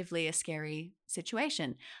objectively a scary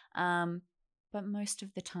situation, but most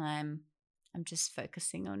of the time I'm just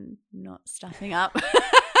focusing on not stuffing up.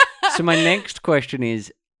 So my next question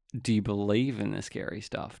is, do you believe in the scary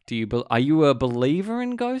stuff? Are you a believer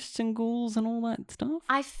in ghosts and ghouls and all that stuff?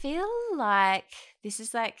 I feel like this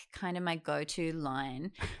is like kind of my go-to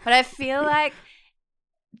line, but I feel like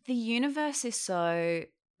the universe is so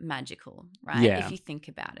magical, right? Yeah. If you think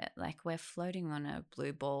about it, like we're floating on a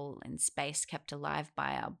blue ball in space kept alive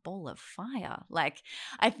by a ball of fire. Like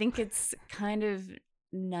I think it's kind of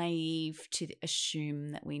naive to assume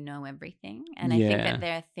that we know everything. And I think Yeah. that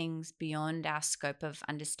there are things beyond our scope of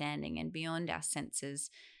understanding and beyond our senses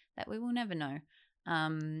that we will never know.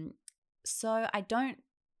 So I don't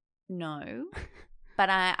know, but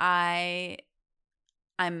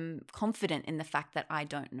I'm confident in the fact that I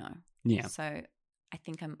don't know. Yeah. So I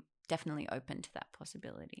think I'm definitely open to that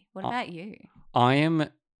possibility. What about you?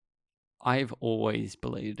 I've always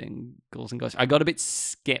believed in ghouls and ghosts. I got a bit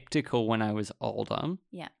skeptical when I was older.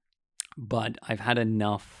 Yeah. But I've had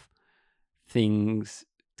enough things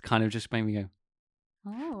to kind of just made me go,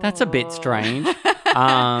 Oh. that's a bit strange.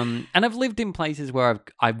 And I've lived in places where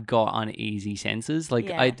I've got uneasy senses. Like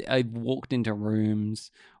Yeah. I walked into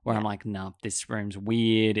rooms where I'm like, nah, this room's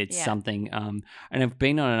weird. It's something. And I've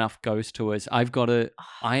been on enough ghost tours. I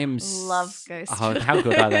am love ghost tours. How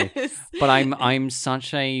good are they? tours. But I'm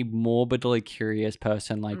such a morbidly curious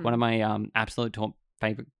person. Like one of my absolute top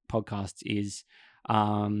favorite podcasts is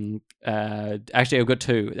actually I've got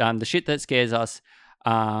two. The Shit That Scares Us.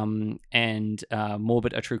 And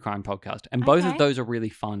Morbid, a true crime podcast, and both of those are really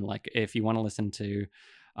fun. Like if you want to listen to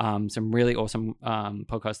some really awesome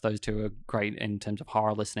podcasts, those two are great in terms of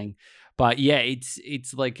horror listening. But yeah,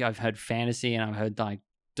 it's like I've heard fantasy and I've heard like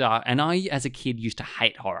dark, and I as a kid used to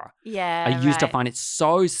hate horror. Yeah, I used to find it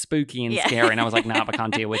so spooky and scary, and I was like, nah, I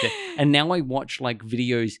can't deal with it. And now I watch like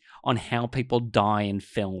videos on how people die in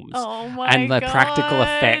films. Oh my and the God. practical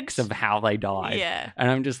effects of how they died. Yeah. And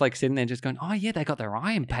I'm just like sitting there just going, oh yeah, they got their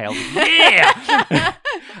eye impaled. Yeah.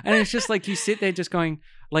 And it's just like you sit there just going,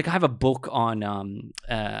 like I have a book on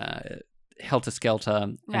Helter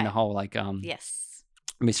Skelter and the whole like yes.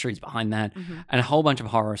 mysteries behind that and a whole bunch of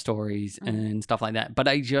horror stories and stuff like that. But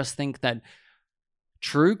I just think that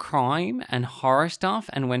true crime and horror stuff,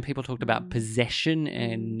 and when people talked about possession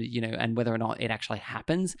and and whether or not it actually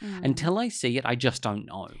happens, until I see it, I just don't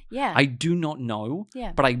know. Yeah. I do not know.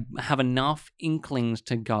 Yeah. But I have enough inklings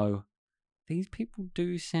to go, these people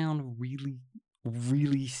do sound really,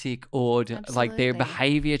 really sick, or like their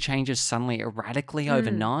behavior changes suddenly erratically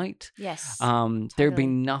overnight. Yes. There have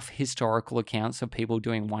been enough historical accounts of people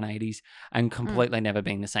doing 180s and completely never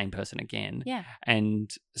being the same person again. Yeah.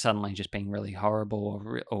 And suddenly just being really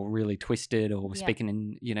horrible or really twisted or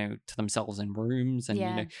speaking in, to themselves in rooms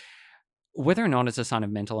and, whether or not it's a sign of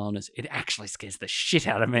mental illness, it actually scares the shit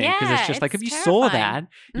out of me because it's just like, if you saw that,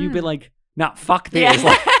 you'd be like, nah, fuck this.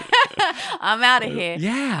 Like, I'm out of here.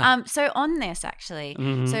 Yeah. So on this actually,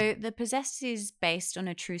 so The Possessed is based on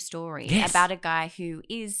a true story about a guy who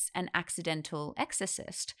is an accidental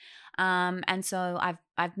exorcist. And so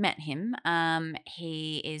I've met him.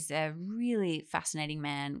 He is a really fascinating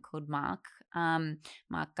man called Mark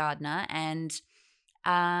Gardner, and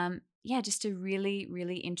just a really,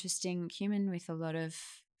 really interesting human with a lot of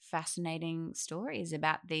fascinating stories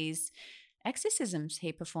about these exorcisms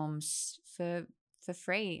he performs for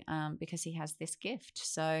free because he has this gift.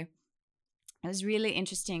 So it was really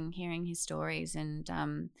interesting hearing his stories. And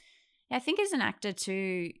I think as an actor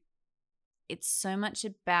too, it's so much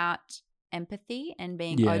about empathy and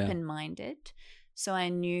being open-minded. So I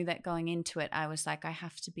knew that going into it, I was like, I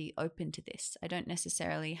have to be open to this. I don't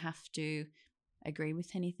necessarily have to agree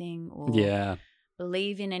with anything or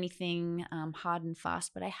believe in anything hard and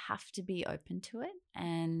fast, but I have to be open to it.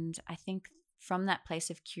 And I think from that place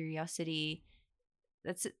of curiosity,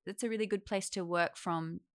 that's a really good place to work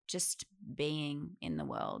from, just being in the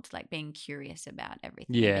world, like being curious about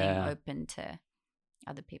everything, being open to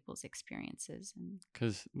other people's experiences.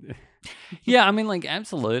 Because, I mean, like,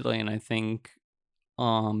 absolutely. And I think,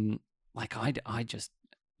 like, I just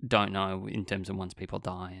don't know in terms of once people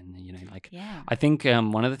die and, I think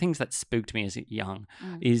one of the things that spooked me as young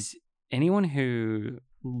is anyone who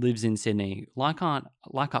lives in Sydney, Leichhardt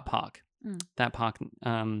Park, that park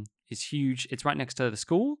is huge. It's right next to the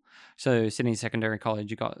school. So Sydney Secondary College,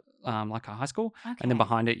 you got Leichhardt High School, and then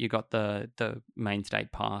behind it you got the main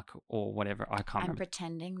state park or whatever. I can't remember. I'm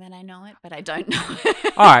pretending that I know it, but I don't know.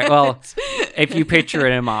 All right, well, if you picture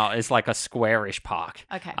it, it's like a squarish park.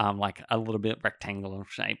 Okay. Like a little bit rectangular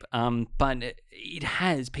shape. But it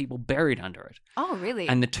has people buried under it. Oh, really?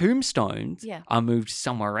 And the tombstones are moved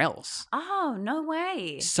somewhere else. Oh, no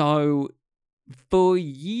way. So for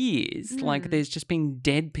years, like there's just been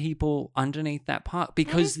dead people underneath that park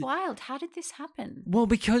because that is wild. How did this happen? Well,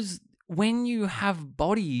 because when you have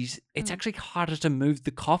bodies, it's actually harder to move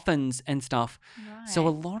the coffins and stuff. Right. So a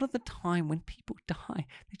lot of the time when people die,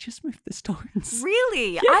 they just move the stones.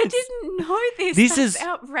 Really? I Yes. didn't know this. This That's is-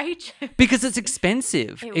 outrageous. Because it's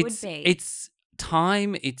expensive. It it's, would be. It's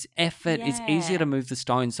time, it's effort, it's easier Yeah. to move the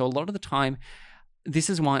stones. So a lot of the time,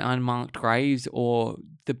 this is why unmarked graves or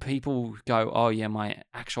the people go, oh yeah, my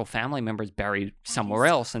actual family member is buried somewhere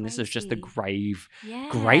is else, and this is just a crazy. grave. Yeah.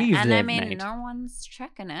 grave and I they've mean, made. no one's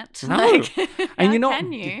checking it. No. Like, And how you're not-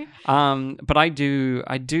 can you? But I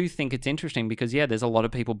do think it's interesting because there's a lot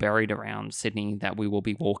of people buried around Sydney that we will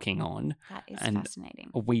be walking on. That is and-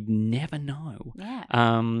 fascinating. We'd never know. Yeah.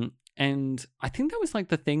 And I think that was like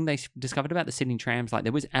the thing they discovered about the Sydney trams. Like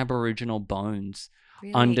there was Aboriginal bones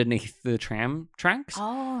Really? underneath the tram tracks.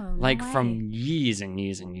 Oh, no Like way. from years and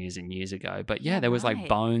years and years and years ago. But yeah, Yeah, there was like right.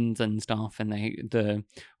 bones and stuff. And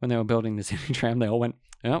when they were building the Sydney tram, they all went,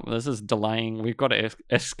 oh, this is delaying. We've got to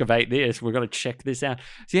excavate this. We've got to check this out.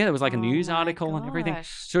 So yeah, there was like a Oh news my article and everything. gosh.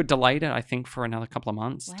 So it delayed it, I think, for another couple of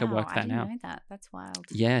months to Wow, work I that didn't out. know that. That's wild.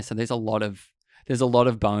 Yeah, so there's a lot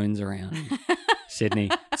of bones around Sydney.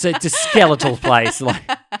 So it's a skeletal place. Like,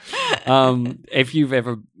 if you've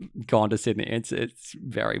ever gone to Sydney, it's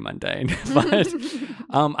very mundane. But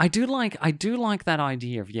I do like that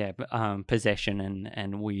idea of possession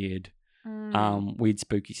and weird weird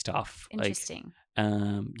spooky stuff. Interesting.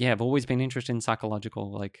 Like I've always been interested in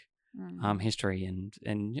psychological Mm. history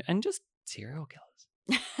and just serial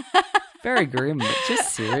killers. Very grim, but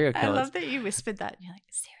just serial I killers. love that you whispered that. You're like,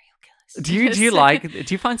 serial killers.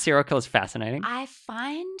 Do you find serial killers fascinating? I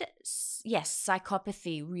find, yes,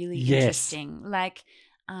 psychopathy really Yes. interesting. Like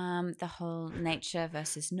the whole nature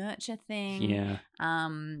versus nurture thing. Yeah.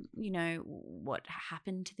 What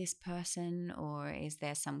happened to this person, or is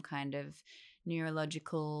there some kind of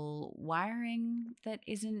neurological wiring that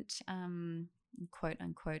isn't quote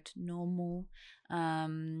unquote normal? I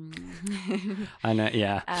know,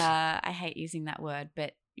 yeah. I hate using that word,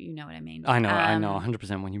 but you know what I mean. I know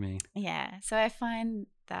 100% what you mean. Yeah, so I find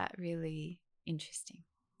that really interesting.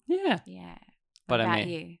 Yeah. Yeah. But What I about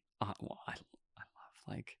mean, I love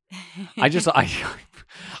like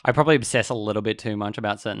I probably obsess a little bit too much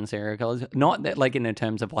about certain serial killers. Not that like in the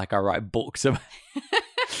terms of like I write books about,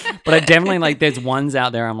 but I definitely like there's ones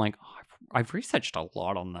out there I'm like, oh, I've researched a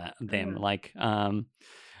lot on them. Like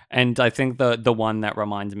and I think the one that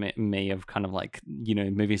reminds me of kind of like,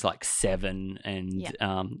 movies like Seven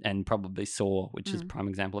and probably Saw, which is a prime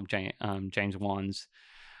example of James Wan's,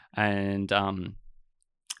 and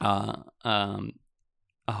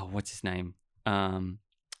what's his name?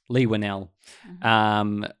 Lee Winnell.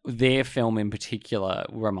 Their film in particular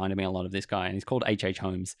reminded me a lot of this guy, and he's called H.H.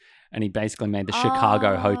 Holmes, and he basically made the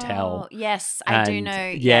Chicago Hotel. Yes, I do know.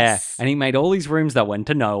 Yeah, Yes. and he made all these rooms that went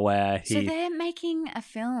to nowhere. So they're making a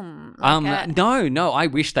film. Like No, I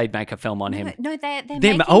wish they'd make a film on him. No, they're They're-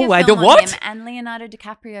 making oh, a film on what? him, and Leonardo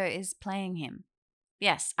DiCaprio is playing him.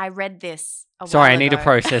 Yes, I read this. Sorry, I need to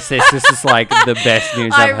process this. This is like the best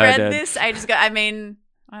news I I've read heard. this ages ago. I mean,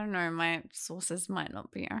 I don't know. My sources might not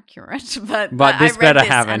be accurate, but this I read better this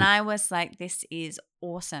happen. and I was like, "This is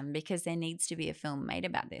awesome," because there needs to be a film made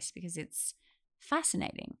about this because it's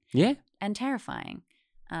fascinating Yeah. and terrifying.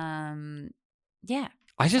 Yeah.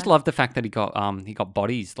 I just love the fact that he got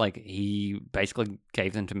bodies. Like he basically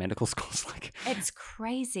gave them to medical schools. Like It's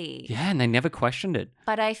crazy. yeah, and they never questioned it.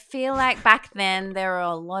 But I feel like back then there were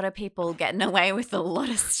a lot of people getting away with a lot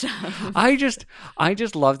of stuff. I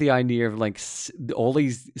just love the idea of like all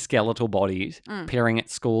these skeletal bodies appearing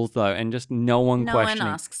at schools though, and just no one No questioning.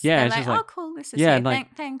 one asks. Yeah, They're it's like, just like, oh, cool, this is yeah, it.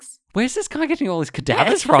 like- Thanks. where's this guy getting all his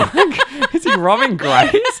cadavers from? Is he robbing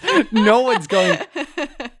graves? No one's going.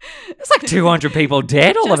 There's like 200 people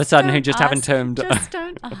dead all of a Just sudden who don't just haven't ask. termed. Just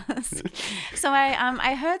don't ask. So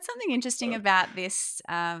I heard something interesting about this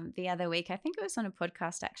the other week. I think it was on a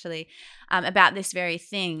podcast actually, about this very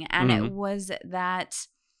thing, and it was that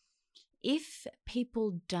if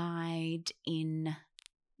people died in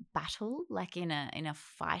battle, like in a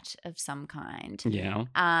fight of some kind,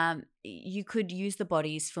 Yeah. you could use the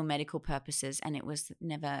bodies for medical purposes, and it was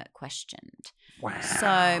never questioned. Wow.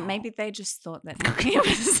 So maybe they just thought that he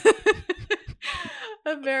was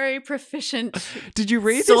a very proficient Did you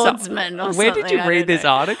read swordsman this? or Where did something, you I read don't this know.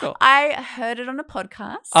 article? I heard it on a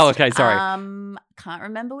podcast. Oh, okay, sorry. Can't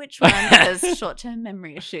remember which one because short-term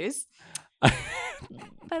memory issues. But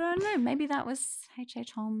I don't know. Maybe that was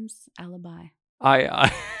H.H. Holmes' alibi.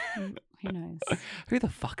 Who knows? Who the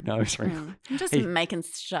fuck knows? Really? I'm just Hey. making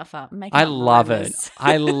stuff up. I love it.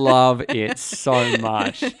 I love it so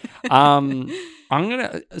much. I'm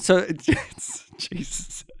gonna. So,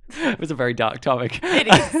 Jesus. It was a very dark topic. It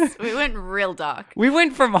is. We went real dark. We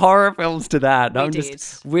went from horror films to that.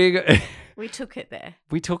 We did. We took it there.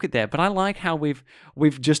 We took it there, but I like how we've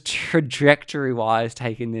just trajectory wise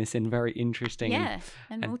taken this in very interesting. Yeah,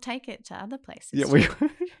 and we'll take it to other places. Yeah, we.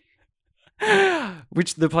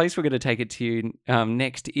 Which the place we're going to take it to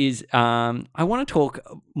next is I want to talk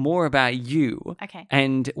more about you. Okay.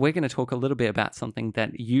 And we're going to talk a little bit about something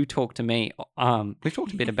that you talked to me. We've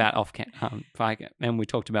talked a bit about off and we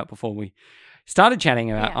talked about before we started chatting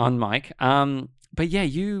about on mic. But yeah,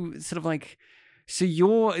 you sort of like, so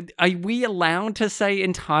are we allowed to say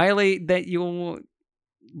entirely that you're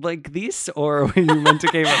like this, or are you meant to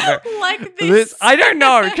keep it like this? I don't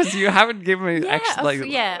know, because you haven't given me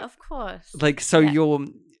actually. Of course. Like, so you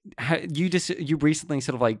recently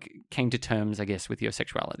sort of like came to terms, I guess, with your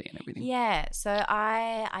sexuality and everything. Yeah. So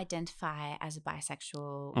I identify as a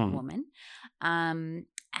bisexual woman,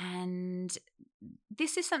 and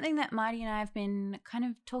this is something that Marty and I have been kind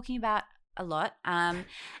of talking about a lot, and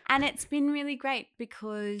it's been really great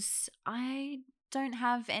because I don't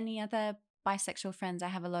have any other bisexual friends. I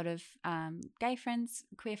have a lot of gay friends,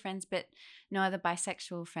 queer friends, but no other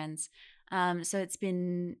bisexual friends. So it's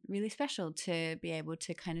been really special to be able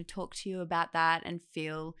to kind of talk to you about that and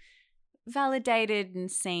feel validated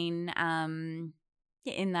and seen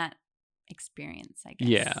in that experience, I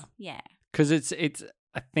guess. Yeah. Because it's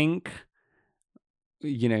I think,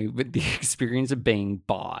 you know, with the experience of being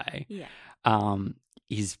bi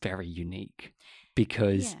is very unique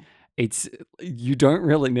because it's, you don't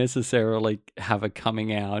really necessarily have a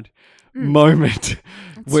coming out moment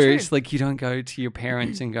where it's like you don't go to your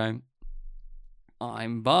parents and go,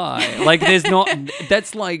 I'm bi. Like there's not,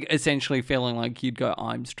 that's like essentially feeling like you'd go,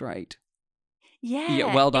 I'm straight.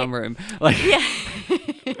 Yeah, well done, room. Like yeah.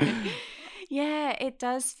 Yeah, it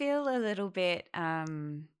does feel a little bit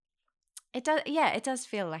it does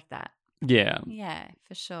feel like that. Yeah. Yeah,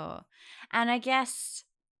 for sure. And I guess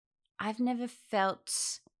I've never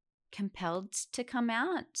felt compelled to come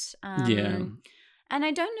out. And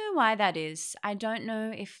I don't know why that is. I don't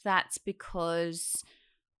know if that's because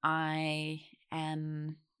I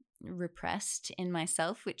am repressed in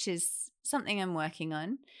myself, which is something I'm working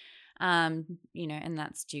on. You know, and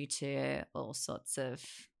that's due to all sorts of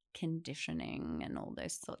conditioning and all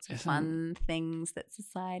those sorts of fun things that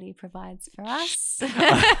society provides for us.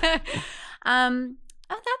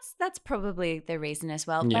 That's probably the reason as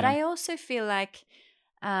well. But I also feel like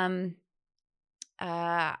as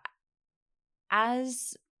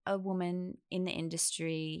a woman in the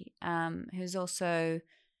industry who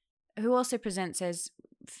also presents as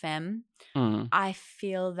femme, I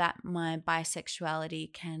feel that my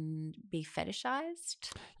bisexuality can be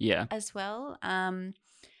fetishized as well.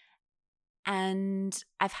 And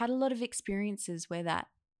I've had a lot of experiences where that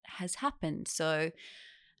has happened. So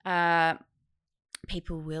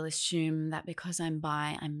people will assume that because I'm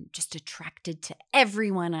bi, I'm just attracted to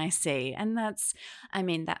everyone I see. And that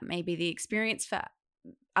may be the experience for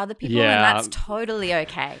other people. And that's totally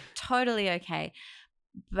okay. Totally okay.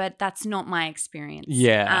 But that's not my experience.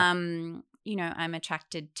 Yeah. You know, I'm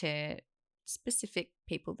attracted to specific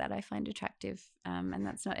people that I find attractive. And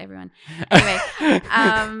that's not everyone. Anyway,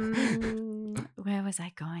 where was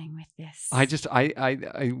I going with this? I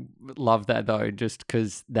love that though, just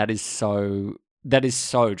because that is so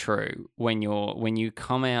true. When you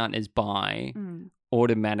come out as bi,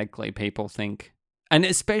 automatically people think, and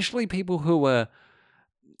especially people who are,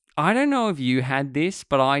 I don't know if you had this,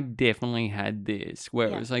 but I definitely had this where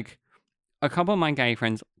it was like a couple of my gay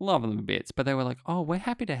friends, love them bits, but they were like, oh, we're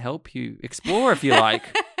happy to help you explore if you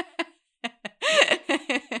like.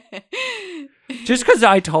 Just because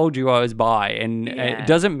I told you I was bi, and it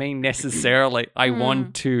doesn't mean necessarily I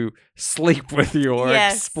want to sleep with you or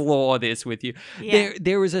explore this with you. Yeah.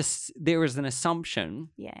 There was an assumption.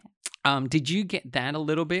 Yeah. Did you get that a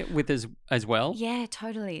little bit with as well? Yeah,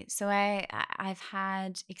 totally. So I've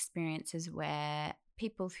had experiences where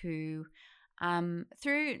people who,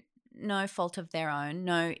 through no fault of their own,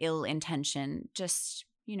 no ill intention, just,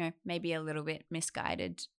 you know, maybe a little bit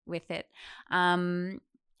misguided with it,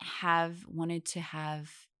 have wanted to have,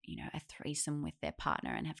 you know, a threesome with their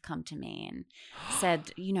partner and have come to me and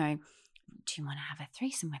said, you know, do you want to have a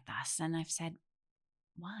threesome with us? And I've said,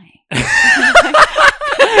 why?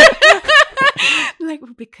 Like,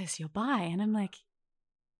 well, because you're bi. And I'm like,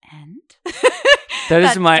 and? That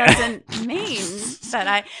doesn't mean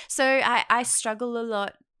that I struggle a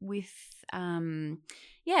lot with the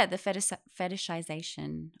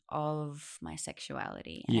fetishization of my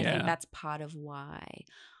sexuality. And I think that's part of why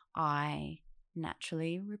I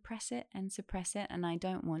naturally repress it and suppress it, and I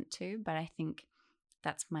don't want to, but I think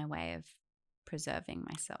that's my way of preserving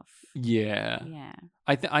myself. Yeah. Yeah.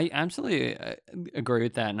 I absolutely agree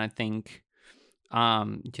with that. And I think,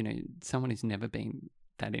 someone who's never been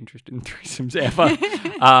that interested in threesomes ever,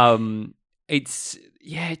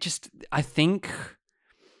 I think,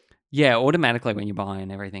 automatically when you buy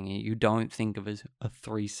and everything, you don't think of as a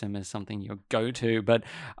threesome as something you'll go to. But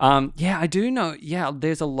I do know,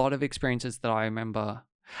 there's a lot of experiences that I remember.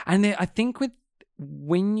 And I think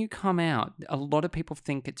when you come out, a lot of people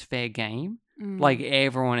think it's fair game. Like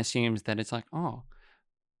everyone assumes that it's like, oh,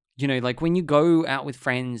 like when you go out with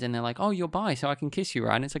friends and they're like, oh, you're bi, so I can kiss you,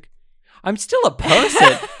 right? And it's like, I'm still a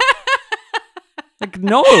person. Like,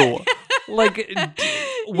 no. Like,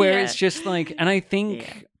 where it's just like, and I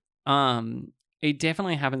think it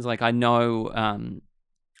definitely happens. Like, I know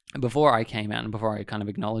before I came out and before I kind of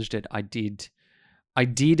acknowledged it, I did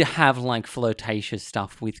have like flirtatious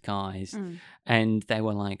stuff with guys, and they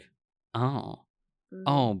were like, oh,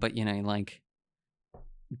 but like,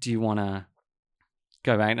 do you want to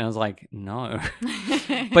go back? And I was like, no.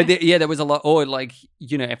 But there was a lot, or like,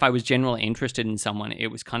 if I was generally interested in someone, it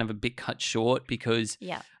was kind of a bit cut short because,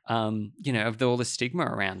 of all the stigma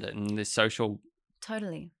around it and the social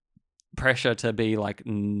pressure to be like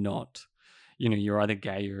not, you're either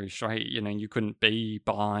gay or straight, you couldn't be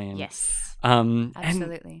bi. And, yes.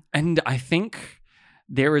 Absolutely. And I think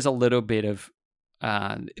there is a little bit of,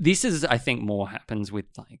 this is, I think, more happens with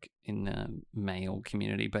like in the male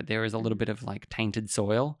community, but there is a little bit of like tainted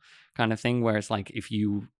soil kind of thing, where it's like if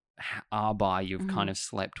you are bi, you've kind of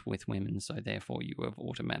slept with women, so therefore you have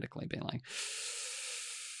automatically been like,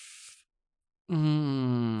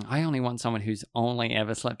 I only want someone who's only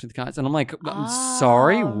ever slept with guys. And I'm like, I'm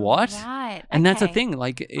sorry, what? Right. And that's a thing.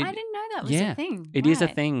 Like, I didn't know that was a thing. It is a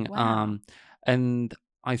thing. Wow. And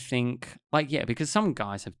I think, like, because some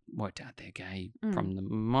guys have worked out they're gay from the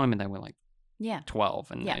moment they were like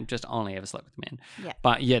 12 and they just only ever slept with men. Yeah.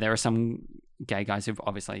 But there are some gay guys who've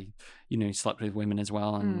obviously, slept with women as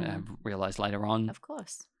well and have realized later on. Of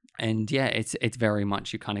course. And it's very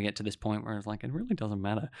much, you kind of get to this point where it's like, it really doesn't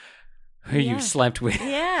matter who you've slept with.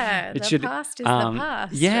 Yeah. The past is the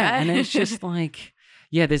past. Yeah. Right? And it's just like,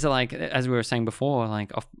 there's like, as we were saying before,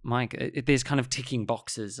 like off mic, there's kind of ticking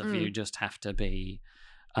boxes of you just have to be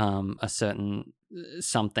a certain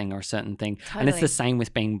something or a certain thing. Totally. And it's the same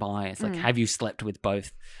with being bi. It's like, have you slept with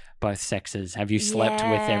both sexes? Have you slept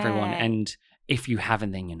with everyone? And if you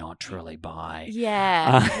haven't, then you're not truly bi.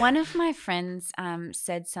 Yeah. One of my friends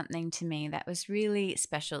said something to me that was really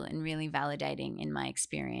special and really validating in my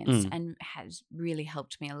experience and has really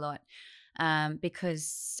helped me a lot.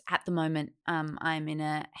 Because at the moment I'm in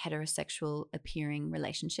a heterosexual appearing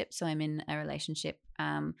relationship. So I'm in a relationship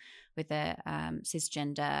with a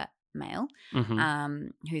cisgender male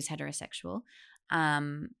who's heterosexual.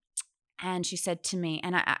 And she said to me,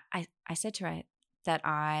 and I said to her that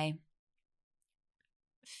I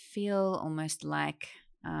feel almost like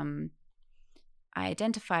I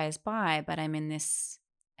identify as bi, but I'm in this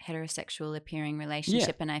heterosexual appearing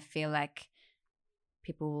relationship and I feel like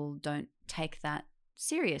people don't take that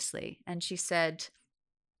seriously. And she said,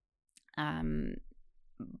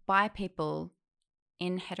 bi people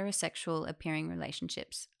in heterosexual appearing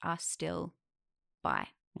relationships are still bi,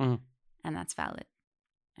 and that's valid.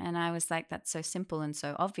 And I was like, that's so simple and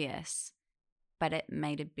so obvious, but it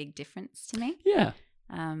made a big difference to me. Yeah.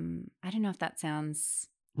 I don't know if that sounds.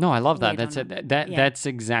 No, I love that. That's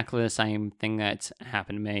exactly the same thing that's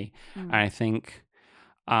happened to me. I think.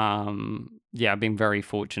 I've been very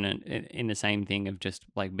fortunate in the same thing of just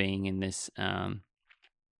like being in this,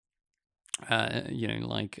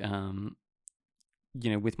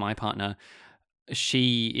 with my partner.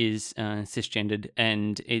 She is cisgendered,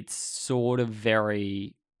 and it's sort of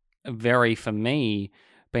very, very for me,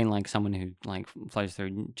 being like someone who like flows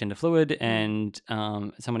through gender fluid and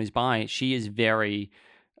someone who's bi. She is very.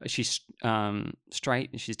 She's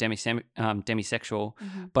straight, she's demisexual,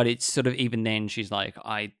 but it's sort of even then she's like,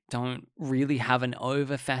 I don't really have an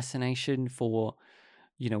over fascination for,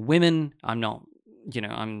 women. I'm not,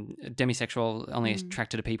 I'm demisexual, only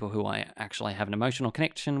attracted to people who I actually have an emotional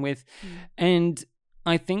connection with. And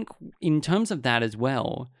I think in terms of that as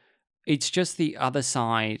well, it's just the other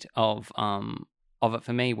side of it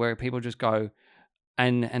for me, where people just go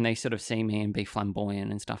and they sort of see me and be flamboyant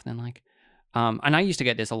and stuff. And they're like, and I used to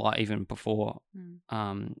get this a lot even before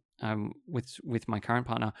with my current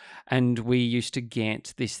partner, and we used to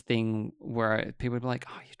get this thing where people would be like,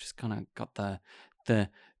 "Oh, you just kind of got the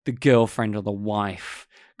girlfriend or the wife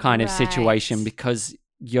kind of situation because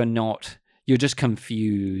you're just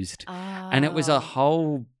confused." And it was a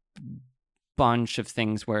whole bunch of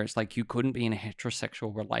things where it's like you couldn't be in a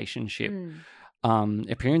heterosexual relationship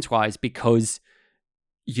appearance-wise, because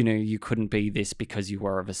you couldn't be this because you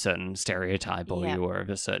were of a certain stereotype or you were of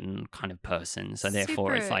a certain kind of person. So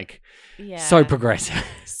therefore, it's like so progressive,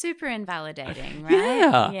 super invalidating,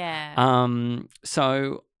 right? Yeah.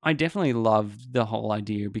 So I definitely love the whole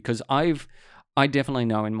idea because I definitely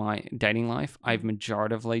know in my dating life I've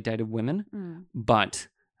majoritively dated women, but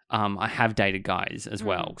I have dated guys as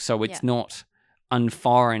well. So it's not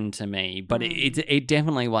unforeign to me, but it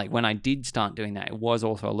definitely, like, when I did start doing that, it was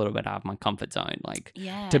also a little bit out of my comfort zone, like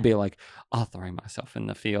to be like, I'll throw myself in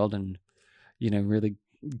the field and really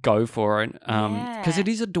go for it, because it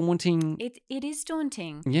is a daunting. It is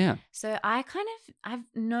daunting. Yeah. So I've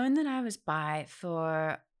known that I was bi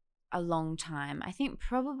for a long time. I think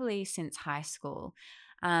probably since high school,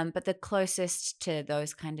 but the closest to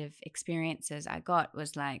those kind of experiences I got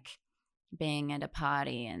was like being at a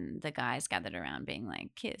party and the guys gathered around being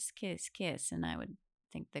like, kiss, kiss, kiss. And I would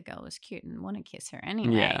think the girl was cute and want to kiss her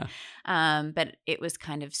anyway. Yeah. But it was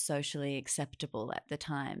kind of socially acceptable at the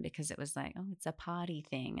time because it was like, oh, it's a party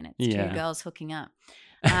thing and it's two girls hooking up,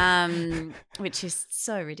 which is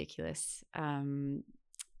so ridiculous.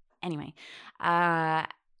 Anyway,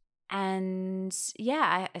 and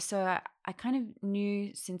yeah, I kind of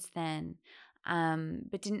knew since then,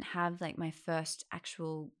 but didn't have like my first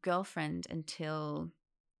actual girlfriend until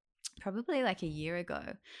probably like a year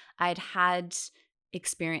ago. I'd had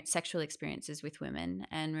sexual experiences with women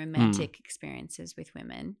and romantic experiences with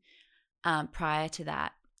women prior to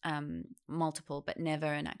that, multiple, but never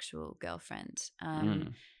an actual girlfriend.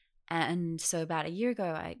 And so about a year ago,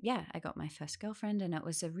 I got my first girlfriend, and it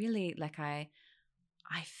was a really like I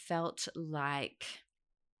felt like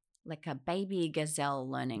a baby gazelle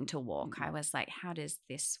learning to walk. I was like, how does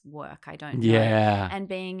this work? I don't know. And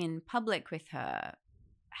being in public with her,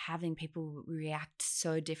 having people react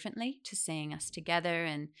so differently to seeing us together.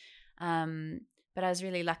 And but I was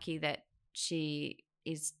really lucky that she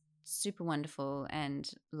is super wonderful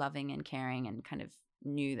and loving and caring and kind of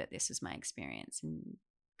knew that this was my experience and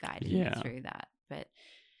guided me through that. But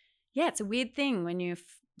yeah, it's a weird thing when you're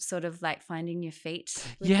sort of like finding your feet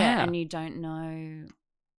with it and you don't know.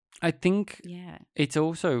 I think it's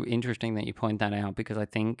also interesting that you point that out, because I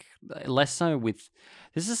think less so with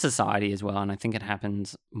this is a society as well, and I think it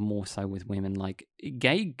happens more so with women. Like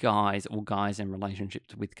gay guys or guys in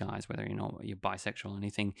relationships with guys, whether you're bisexual or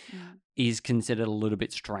anything, is considered a little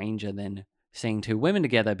bit stranger than seeing two women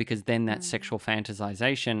together, because then that sexual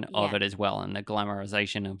fantasization of it as well, and the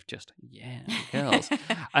glamorization of just girls,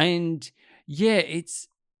 and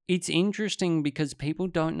it's interesting because people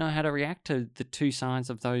don't know how to react to the two sides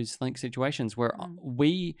of those like situations where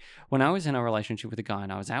when I was in a relationship with a guy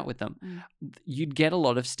and I was out with them, you'd get a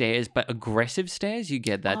lot of stares, but aggressive stares you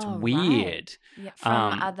get. That's weird. Right. Yeah,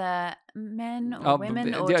 from other men or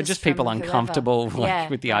women or just people uncomfortable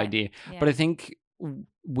with the idea. Yeah. But I think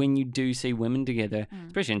when you do see women together,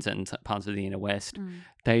 especially in certain parts of the inner west,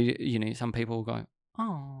 they, some people will go,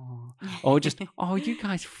 oh, or just, oh, you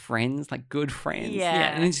guys friends, like good friends.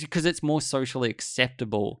 Yeah. And it's because it's more socially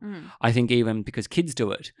acceptable, I think, even because kids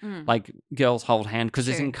do it. Like girls hold hand because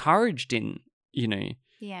it's encouraged in,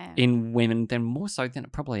 in women, then more so than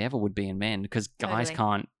it probably ever would be in men, because guys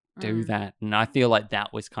can't do that. And I feel like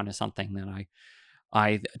that was kind of something that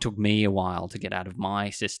it took me a while to get out of my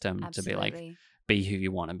system. Absolutely. To be like, be who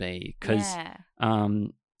you want to be. Because,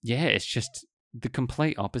 it's just the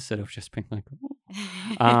complete opposite of just being like,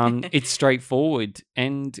 it's straightforward.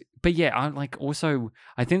 But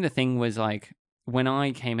I think the thing was like, when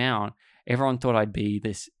I came out, everyone thought I'd be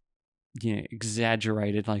this,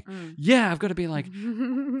 exaggerated, like, I've got to be like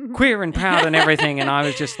queer and proud and everything. And I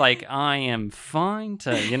was just like, I am fine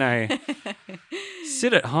to,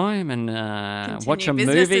 sit at home and watch a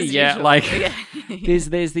movie.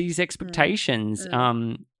 There's these expectations.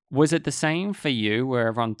 Was it the same for you, where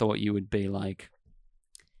everyone thought you would be like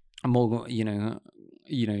a more,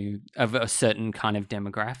 of a certain kind of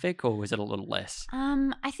demographic, or was it a little less?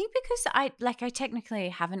 I think because I technically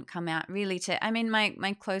haven't come out really to, I mean,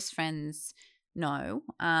 my close friends know.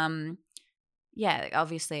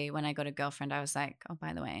 Obviously when I got a girlfriend, I was like, oh,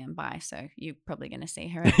 by the way, I'm bi, so you're probably going to see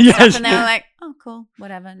her and stuff. And they were like, oh, cool,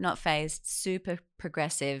 whatever, not phased, super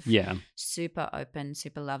progressive, super open,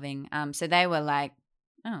 super loving. So they were like,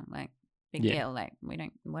 oh, like big deal, like we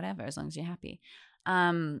don't, whatever, as long as you're happy.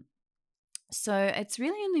 So it's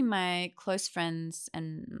really only my close friends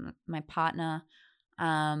and my partner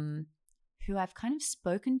who I've kind of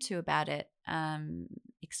spoken to about it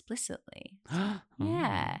explicitly.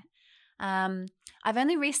 Yeah. I've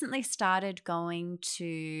only recently started going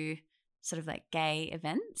to sort of like gay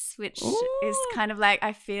events, which Ooh. is kind of like,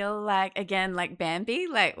 I feel like, again, like Bambi,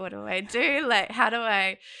 like what do I do? Like how do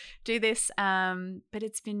I do this? But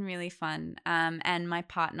it's been really fun. And my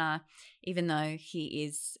partner, even though he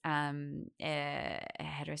is a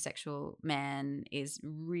heterosexual man, is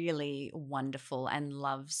really wonderful and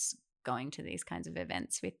loves going to these kinds of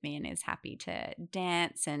events with me and is happy to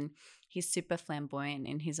dance, and he's super flamboyant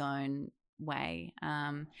in his own way.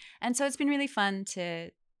 And so it's been really fun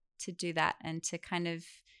to do that and to kind of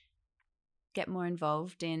get more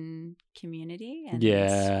involved in community and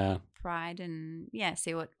pride and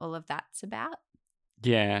see what all of that's about.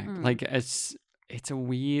 Yeah, like it's a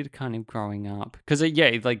weird kind of growing up because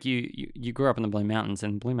like you grew up in the Blue Mountains,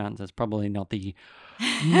 and Blue Mountains is probably not the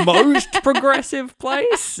most progressive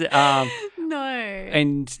place. No,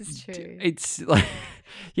 and it's true. It's like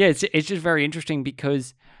it's just very interesting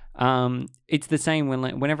because it's the same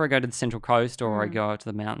whenever I go to the Central Coast or I go out to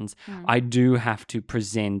the mountains, I do have to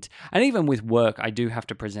present, and even with work, I do have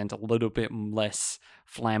to present a little bit less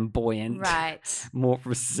flamboyant, right? More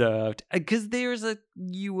reserved, because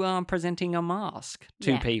you are presenting a mask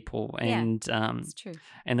to people, and it's true,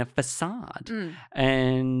 and a facade,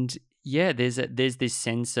 and there's this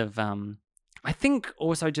sense of I think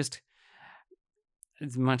also just,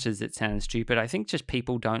 as much as it sounds stupid, I think just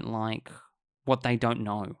people don't like what they don't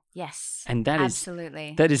know. Yes. And that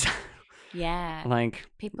absolutely. is yeah. like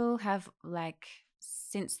people have like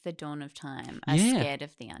since the dawn of time are scared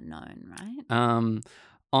of the unknown, right?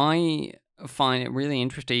 I find it really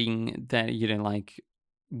interesting that, like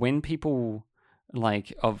when people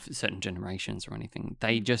like of certain generations or anything,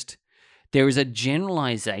 they just, there is a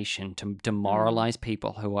generalization to demoralize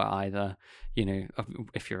people who are either,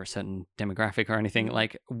 if you're a certain demographic or anything,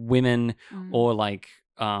 like women or like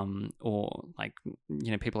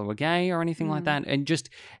people who are gay or anything like that. And just,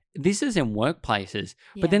 this is in workplaces,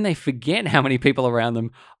 but then they forget how many people around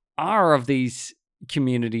them are of these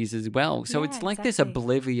communities as well. So it's like this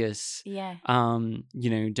oblivious,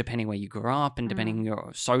 depending where you grew up and depending on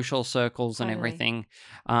your social circles and everything.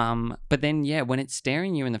 But then, when it's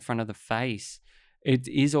staring you in the front of the face, it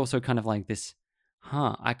is also kind of like this,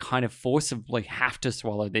 I kind of forcibly have to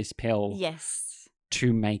swallow this pill. Yes.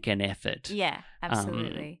 To make an effort. Yeah,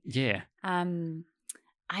 absolutely.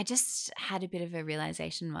 I just had a bit of a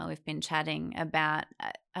realization while we've been chatting about,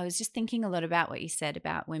 I was just thinking a lot about what you said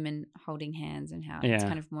about women holding hands and how it's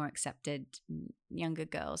kind of more accepted in younger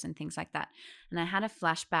girls and things like that. And I had a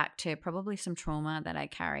flashback to probably some trauma that I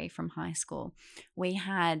carry from high school. We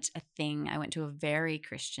had a thing, I went to a very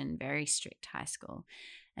Christian, very strict high school,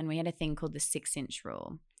 and we had a thing called the 6-inch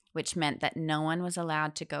rule, which meant that no one was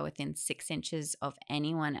allowed to go within 6 inches of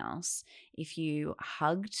anyone else. If you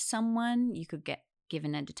hugged someone, you could get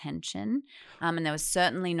given a detention. And there was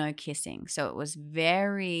certainly no kissing. So it was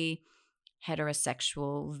very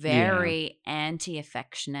heterosexual, very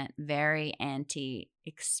anti-affectionate, very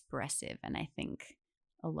anti-expressive. And I think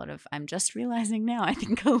I'm just realizing now, I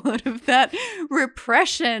think a lot of that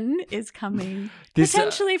repression is coming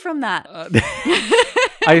potentially from that.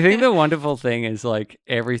 I think the wonderful thing is like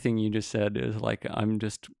everything you just said is like,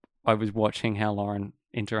 I was watching how Lauren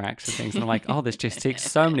interacts with things and I'm like, oh, this just ticks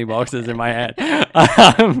so many boxes in my head.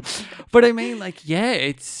 But I mean, like,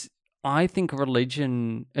 I think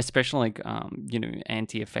religion, especially like,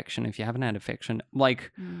 anti-affection, if you haven't had affection,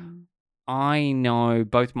 like, I know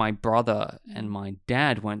both my brother and my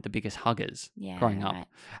dad weren't the biggest huggers growing up. Right.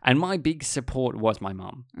 And my big support was my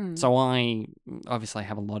mum. So I obviously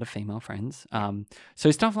have a lot of female friends.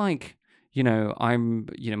 So stuff like, my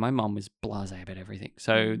mum was blasé about everything.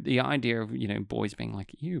 So the idea of, boys being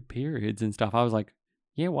like, ew, periods and stuff, I was like,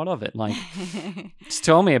 yeah, what of it? Like, just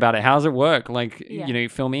tell me about it. How's it work? Like,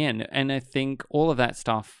 fill me in. And I think all of that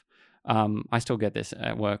stuff, I still get this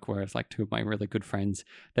at work where it's like two of my really good friends,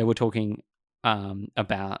 they were talking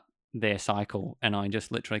about their cycle and I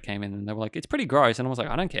just literally came in and they were like, it's pretty gross. And I was like,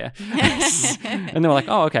 I don't care. And they were like,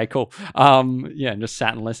 oh, okay, cool. And just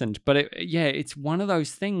sat and listened. But it's one of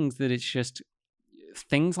those things that it's just,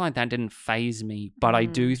 things like that didn't faze me. But I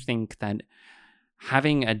do think that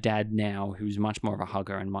having a dad now who's much more of a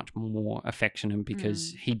hugger and much more affectionate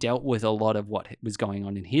because he dealt with a lot of what was going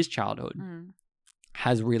on in his childhood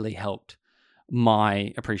has really helped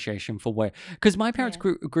my appreciation for where, because my parents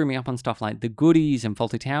grew me up on stuff like The Goodies and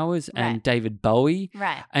Fawlty Towers and David Bowie.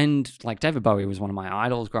 Right. And like David Bowie was one of my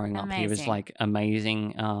idols growing up. Amazing. He was like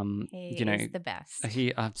amazing. He is the best.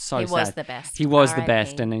 He sad. Was the best. He was the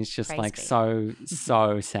best. And it's just like so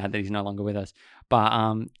sad that he's no longer with us.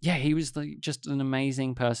 But he was just an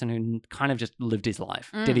amazing person who kind of just lived his life,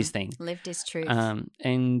 did his thing. Lived his truth.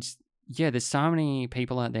 And there's so many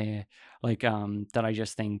people out there like that I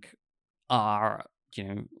just think are,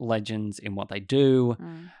 legends in what they do.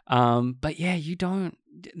 But yeah,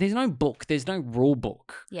 there's no book, there's no rule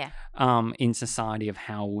book in society of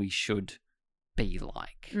how we should be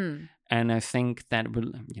like. And I think that,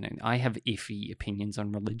 I have iffy opinions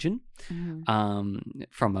on religion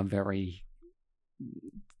from a very...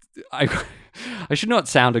 I should not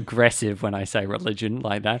sound aggressive when I say religion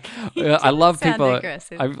like that. I love people.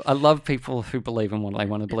 I love people who believe in what they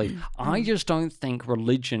want to believe. I just don't think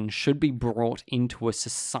religion should be brought into a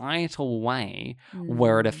societal way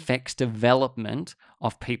where it affects development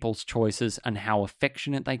of people's choices and how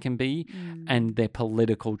affectionate they can be and their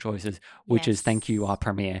political choices, which is, thank you, our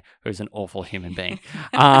premier, who's an awful human being.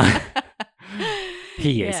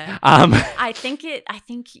 He is. I think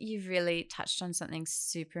you've really touched on something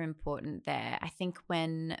super important there. I think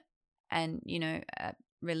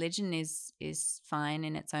religion is fine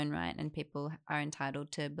in its own right, and people are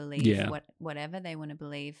entitled to believe whatever they want to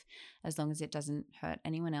believe, as long as it doesn't hurt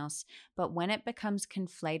anyone else. But when it becomes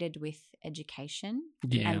conflated with education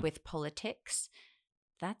and with politics,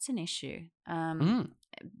 that's an issue.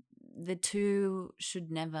 The two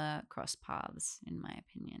should never cross paths, in my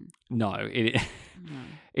opinion. No,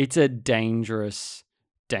 it's a dangerous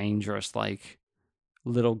like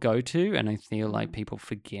little go-to, and I feel like people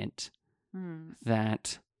forget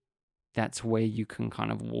that that's where you can kind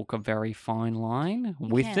of walk a very fine line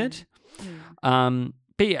with it. But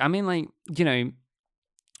yeah, I mean, like,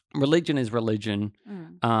 religion is religion,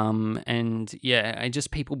 and I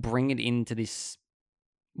just people bring it into this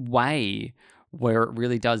way where it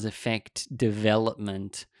really does affect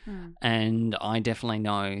development. And I definitely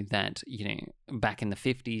know that, back in the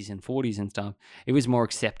 50s and 40s and stuff, it was more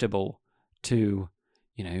acceptable to,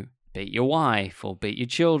 beat your wife or beat your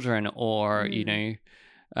children or,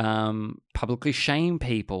 publicly shame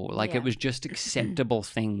people. Like it was just acceptable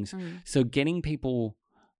things. So getting people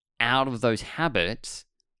out of those habits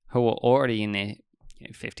who are already in their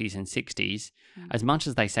 50s and 60s, as much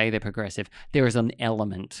as they say they're progressive, there is an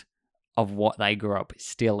element of what they grew up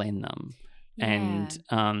still in them. And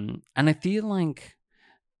I feel like,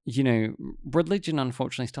 religion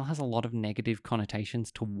unfortunately still has a lot of negative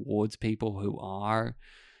connotations towards people who are,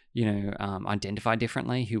 identify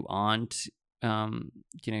differently, who aren't, heterosexual,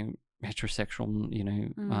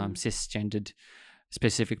 cisgendered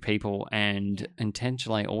specific people, and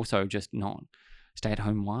intentionally also just not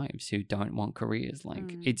stay-at-home wives who don't want careers.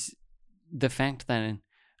 Like it's the fact that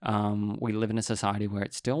we live in a society where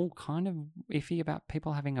it's still kind of iffy about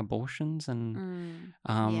people having abortions and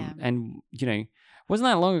wasn't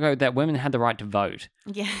that long ago that women had the right to vote?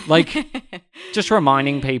 Yeah. Like, just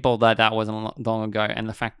reminding people that wasn't long ago, and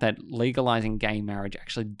the fact that legalizing gay marriage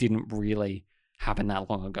actually didn't really happen that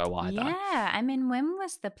long ago either. Yeah. I mean, when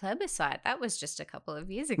was the plebiscite? That was just a couple of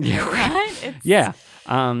years ago, right?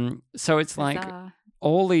 So it's bizarre. Like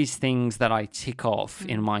all these things that I tick off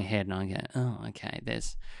in my head, and I go, oh, okay,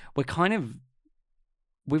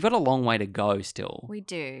 we've got a long way to go still. We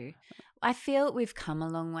do. I feel we've come a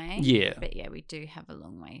long way. Yeah. But we do have a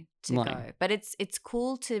long way to go. But it's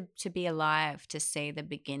cool to be alive, to see the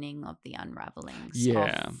beginning of the unravelings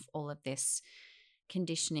of all of this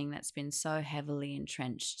conditioning that's been so heavily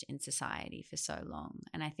entrenched in society for so long.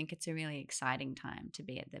 And I think it's a really exciting time to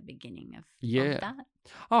be at the beginning of that.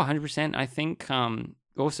 Oh, 100%. I think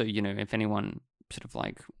also, if anyone sort of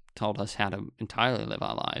like told us how to entirely live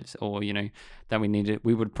our lives, or, that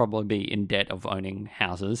we would probably be in debt of owning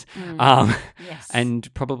houses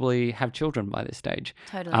and probably have children by this stage.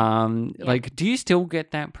 Totally. Like, do you still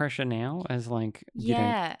get that pressure now as like,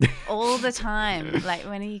 all the time. Like,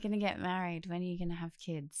 when are you going to get married? When are you going to have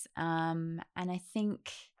kids? And I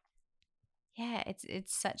think,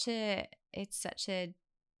 it's such a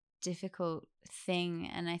difficult thing.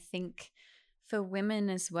 And I think for women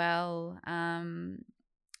as well,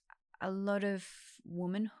 a lot of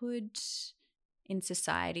womanhood in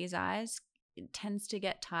society's eyes, it tends to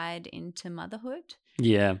get tied into motherhood.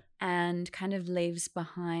 Yeah. And kind of leaves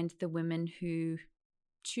behind the women who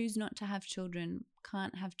choose not to have children,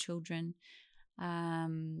 can't have children.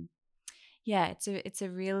 It's a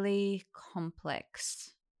really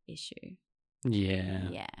complex issue. Yeah.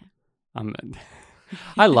 Yeah.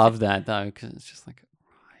 I love that though, because it's just like,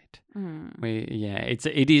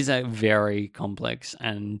 it is a very complex,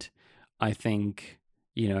 and I think,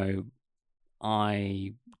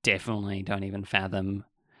 I definitely don't even fathom.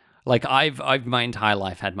 Like, I've my entire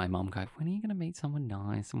life had my mom go, when are you going to meet someone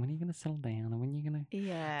nice? And when are you going to settle down? And when are you going to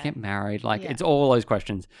get married? Like, it's all those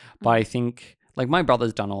questions. But I think, like, my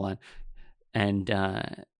brother's done all that. And,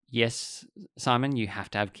 yes, Simon, you have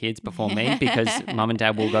to have kids before me because mum and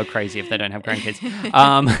dad will go crazy if they don't have grandkids.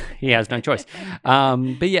 He has no choice.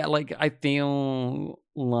 But yeah, like I feel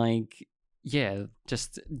like, yeah,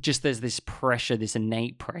 just there's this pressure, this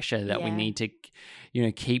innate pressure that we Yeah. need to,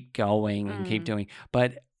 keep going and keep doing.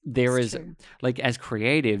 But there It's is, true. like, as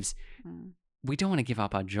creatives, Mm. we don't want to give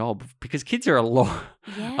up our job because kids are a lot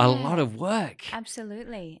Yeah. of work.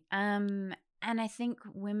 Absolutely. And I think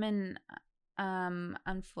women,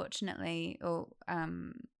 unfortunately, or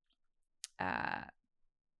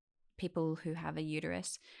people who have a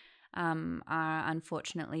uterus, are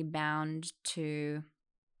unfortunately bound to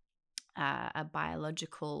a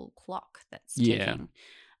biological clock that's Yeah. ticking.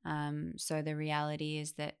 So the reality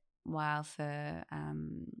is that while for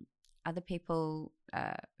other people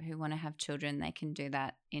who want to have children, they can do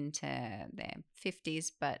that into their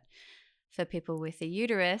 50s, but for people with a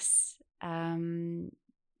uterus, the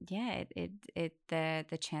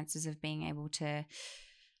chances of being able to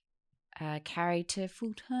carry to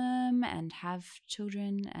full term and have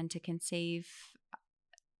children and to conceive,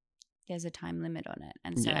 there's a time limit on it,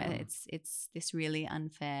 and so Yeah. it's this really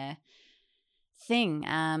unfair thing.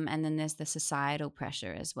 And then there's the societal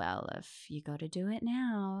pressure as well of you got to do it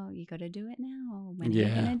now. When are you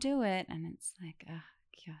Yeah. gonna do it? And it's like, oh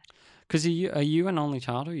god. Because are you an only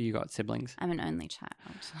child or you got siblings? I'm an only child.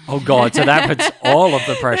 Oh God! So that puts all of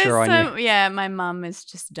the pressure on There's you. Yeah, my mum is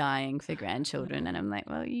just dying for grandchildren, and I'm like,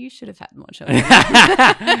 well, you should have had more children.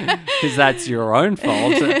 Because that's your own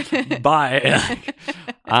fault. Bye.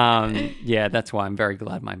 Yeah, that's why I'm very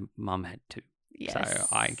glad my mum had two. Yes. So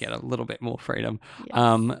I get a little bit more freedom.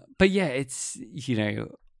 Yes. But yeah, it's,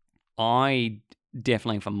 I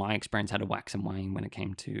definitely, from my experience, had a wax and wane when it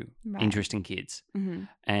came to Right. interest in kids. Mhm.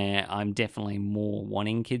 And I'm definitely more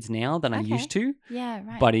wanting kids now than I Okay. used to. Yeah,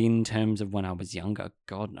 right. But in terms of when I was younger,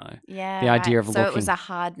 God, no. yeah, the idea right. of so it was looking- a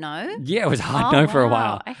hard no. Yeah, it was a hard Oh, no for a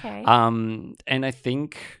wow. while. Okay. And I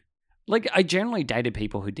think, like, I generally dated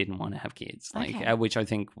people who didn't want to have kids, like, Okay. which I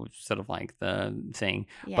think was sort of like the thing.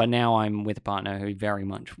 Yeah. But now I'm with a partner who very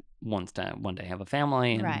much wants to one day have a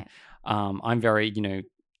family. And, Right. I'm very,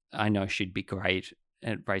 I know she'd be great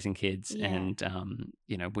at raising kids, Yeah. and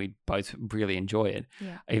we both really enjoy it,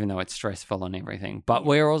 Yeah. even though it's stressful and everything. But Yeah.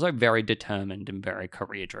 we're also very determined and very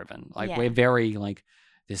career driven. Like, Yeah. we're very like,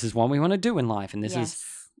 this is what we want to do in life, and this is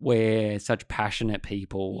Yes. we're such passionate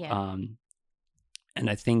people. Yeah. And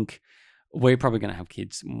I think we're probably going to have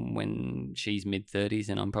kids when she's mid-30s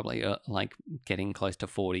and I'm probably like getting close to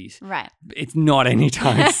 40s. Right. It's not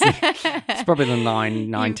anytime soon. It's probably the 9,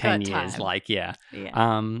 You've 10 got years. time. Like, yeah.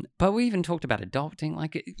 Yeah. But we even talked about adopting.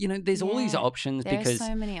 Like, there's all these Yeah. options There because, are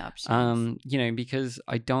so many options. because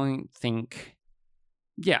I don't think,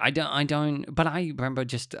 but I remember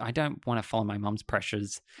I don't want to follow my mum's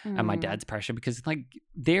pressures and my Mm. dad's pressure because, like,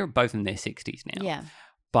 they're both in their 60s now. Yeah.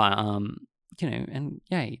 But, and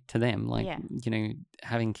yay to them, like, Yeah.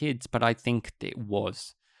 having kids. But I think it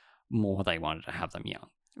was more they wanted to have them young.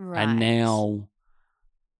 Right. And now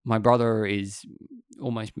my brother is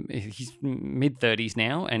he's mid-30s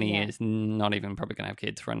now, and he Yeah. is not even probably going to have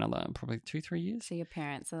kids for another probably 2-3 years. So your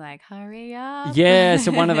parents are like, hurry up. Yeah,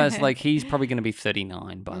 so one of us, like, he's probably going to be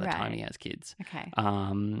 39 by the time Right. he has kids. Okay.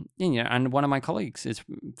 And one of my colleagues is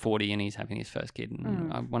 40 and he's having his first kid.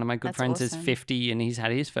 And one of my good That's friends is awesome. 50 and he's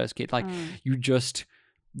had his first kid. Like, Mm. you just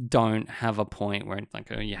don't have a point where it's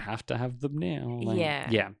like, oh, you have to have them now. Like, Yeah.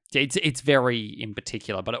 Yeah. It's very in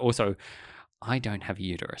particular, but also I don't have a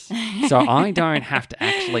uterus. So I don't have to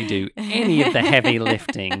actually do any of the heavy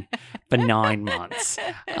lifting for 9 months. So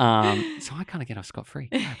I kind of get off scot-free.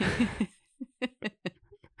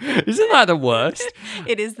 Isn't that the worst?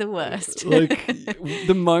 It is the worst. Like,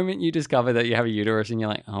 the moment you discover that you have a uterus and you're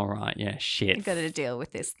like, all right, yeah, shit. You've got to deal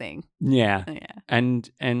with this thing. Yeah. Yeah.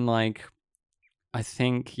 And like, I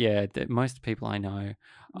think, that most people I know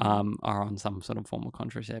are on some sort of form of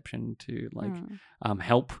contraception to, like, Mm.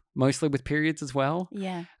 help mostly with periods as well,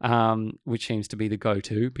 Yeah. which seems to be the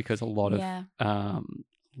go-to because a lot Yeah.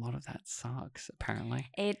 of that sucks, apparently.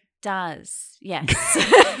 It does. Yes.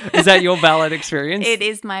 Is that your valid experience? It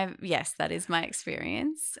is yes, that is my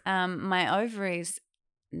experience. My ovaries,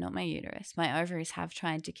 not my uterus, my ovaries have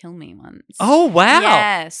tried to kill me once. Oh, wow.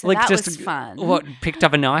 Yeah, so Like, that just was fun. What, picked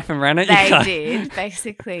up a knife and ran at you? They did.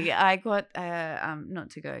 Basically, I got,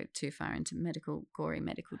 not to go too far into gory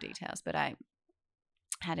medical details, but I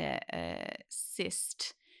had a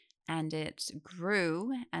cyst and it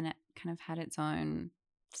grew and it kind of had its own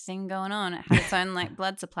thing going on. It had its own like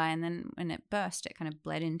blood supply, and then when it burst, it kind of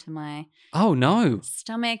bled into my Oh no.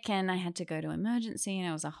 stomach, and I had to go to emergency, and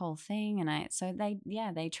it was a whole thing. And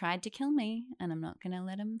they tried to kill me, and I'm not gonna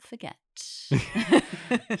let them forget.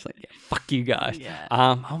 It's like, yeah, fuck you guys. Yeah.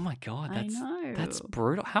 Oh my God, I know. that's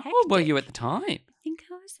brutal. How old were you at the time? I think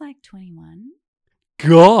I was like 21.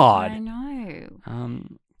 God. I know.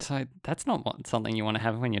 So that's not something you want to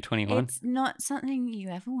have when you're 21. It's not something you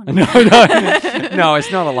ever want to No, have. no,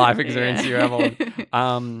 it's not a life experience you ever Yeah.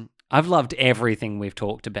 want. I've loved everything we've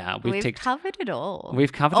talked about. We've covered it all.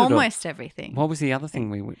 We've covered it all. Almost everything. What was the other thing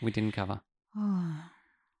we didn't cover? Oh.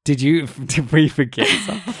 Did we forget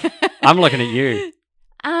something? I'm looking at you.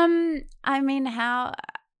 I mean, how?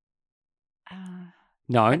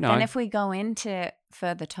 No. And if we go into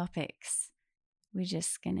further topics, we're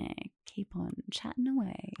just gonna keep on chatting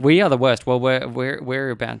away. We are the worst. Well, we're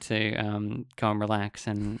about to go and relax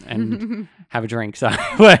and have a drink. So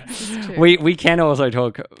we can also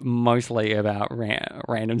talk mostly about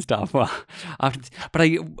random stuff. But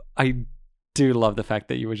I do love the fact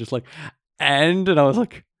that you were just like, and I was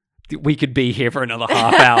like, we could be here for another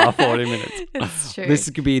half hour, 40 minutes. It's true. This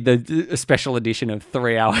could be the special edition of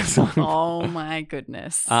 3 hours long. Oh my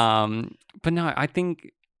goodness. But no, I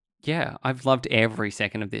think, yeah, I've loved every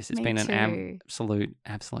second of this. It's Me been too. an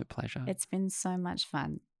absolute pleasure. It's been so much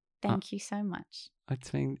fun. Thank you so much. It's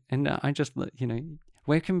been, and I just,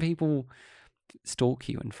 where can people stalk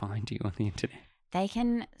you and find you on the internet? They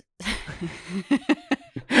can.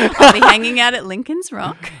 I'll be hanging out at Lincoln's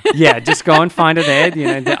Rock. Yeah, just go and find her there.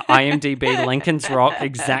 The IMDb Lincoln's Rock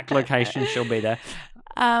exact location. She'll be there.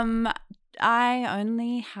 I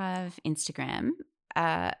only have Instagram,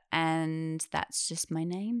 and that's just my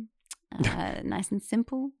name. Nice and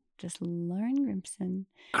simple. Just Lauren Grimson.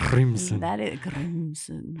 Grimson. That is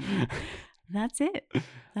Grimson. That's it.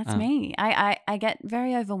 That's me. I get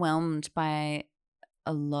very overwhelmed by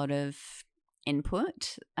a lot of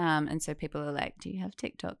input, and so people are like, do you have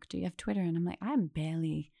TikTok, do you have Twitter? And I'm like, I am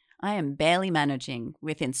barely managing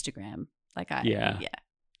with Instagram. Yeah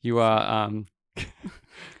You are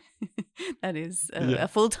that is a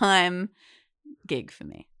full-time gig for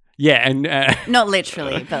me. Yeah, and not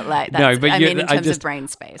literally, but like that's, no, but in terms of brain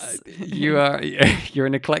space. You're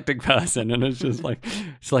an eclectic person, and it's just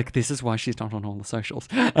like this is why she's not on all the socials.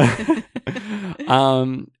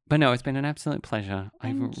 But no, it's been an absolute pleasure.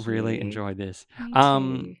 I've really enjoyed this. Me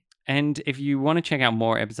too. And if you want to check out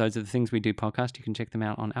more episodes of the Things We Do podcast, you can check them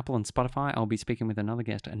out on Apple and Spotify. I'll be speaking with another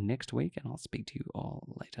guest next week, and I'll speak to you all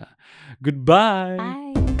later.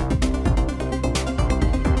 Goodbye. Bye.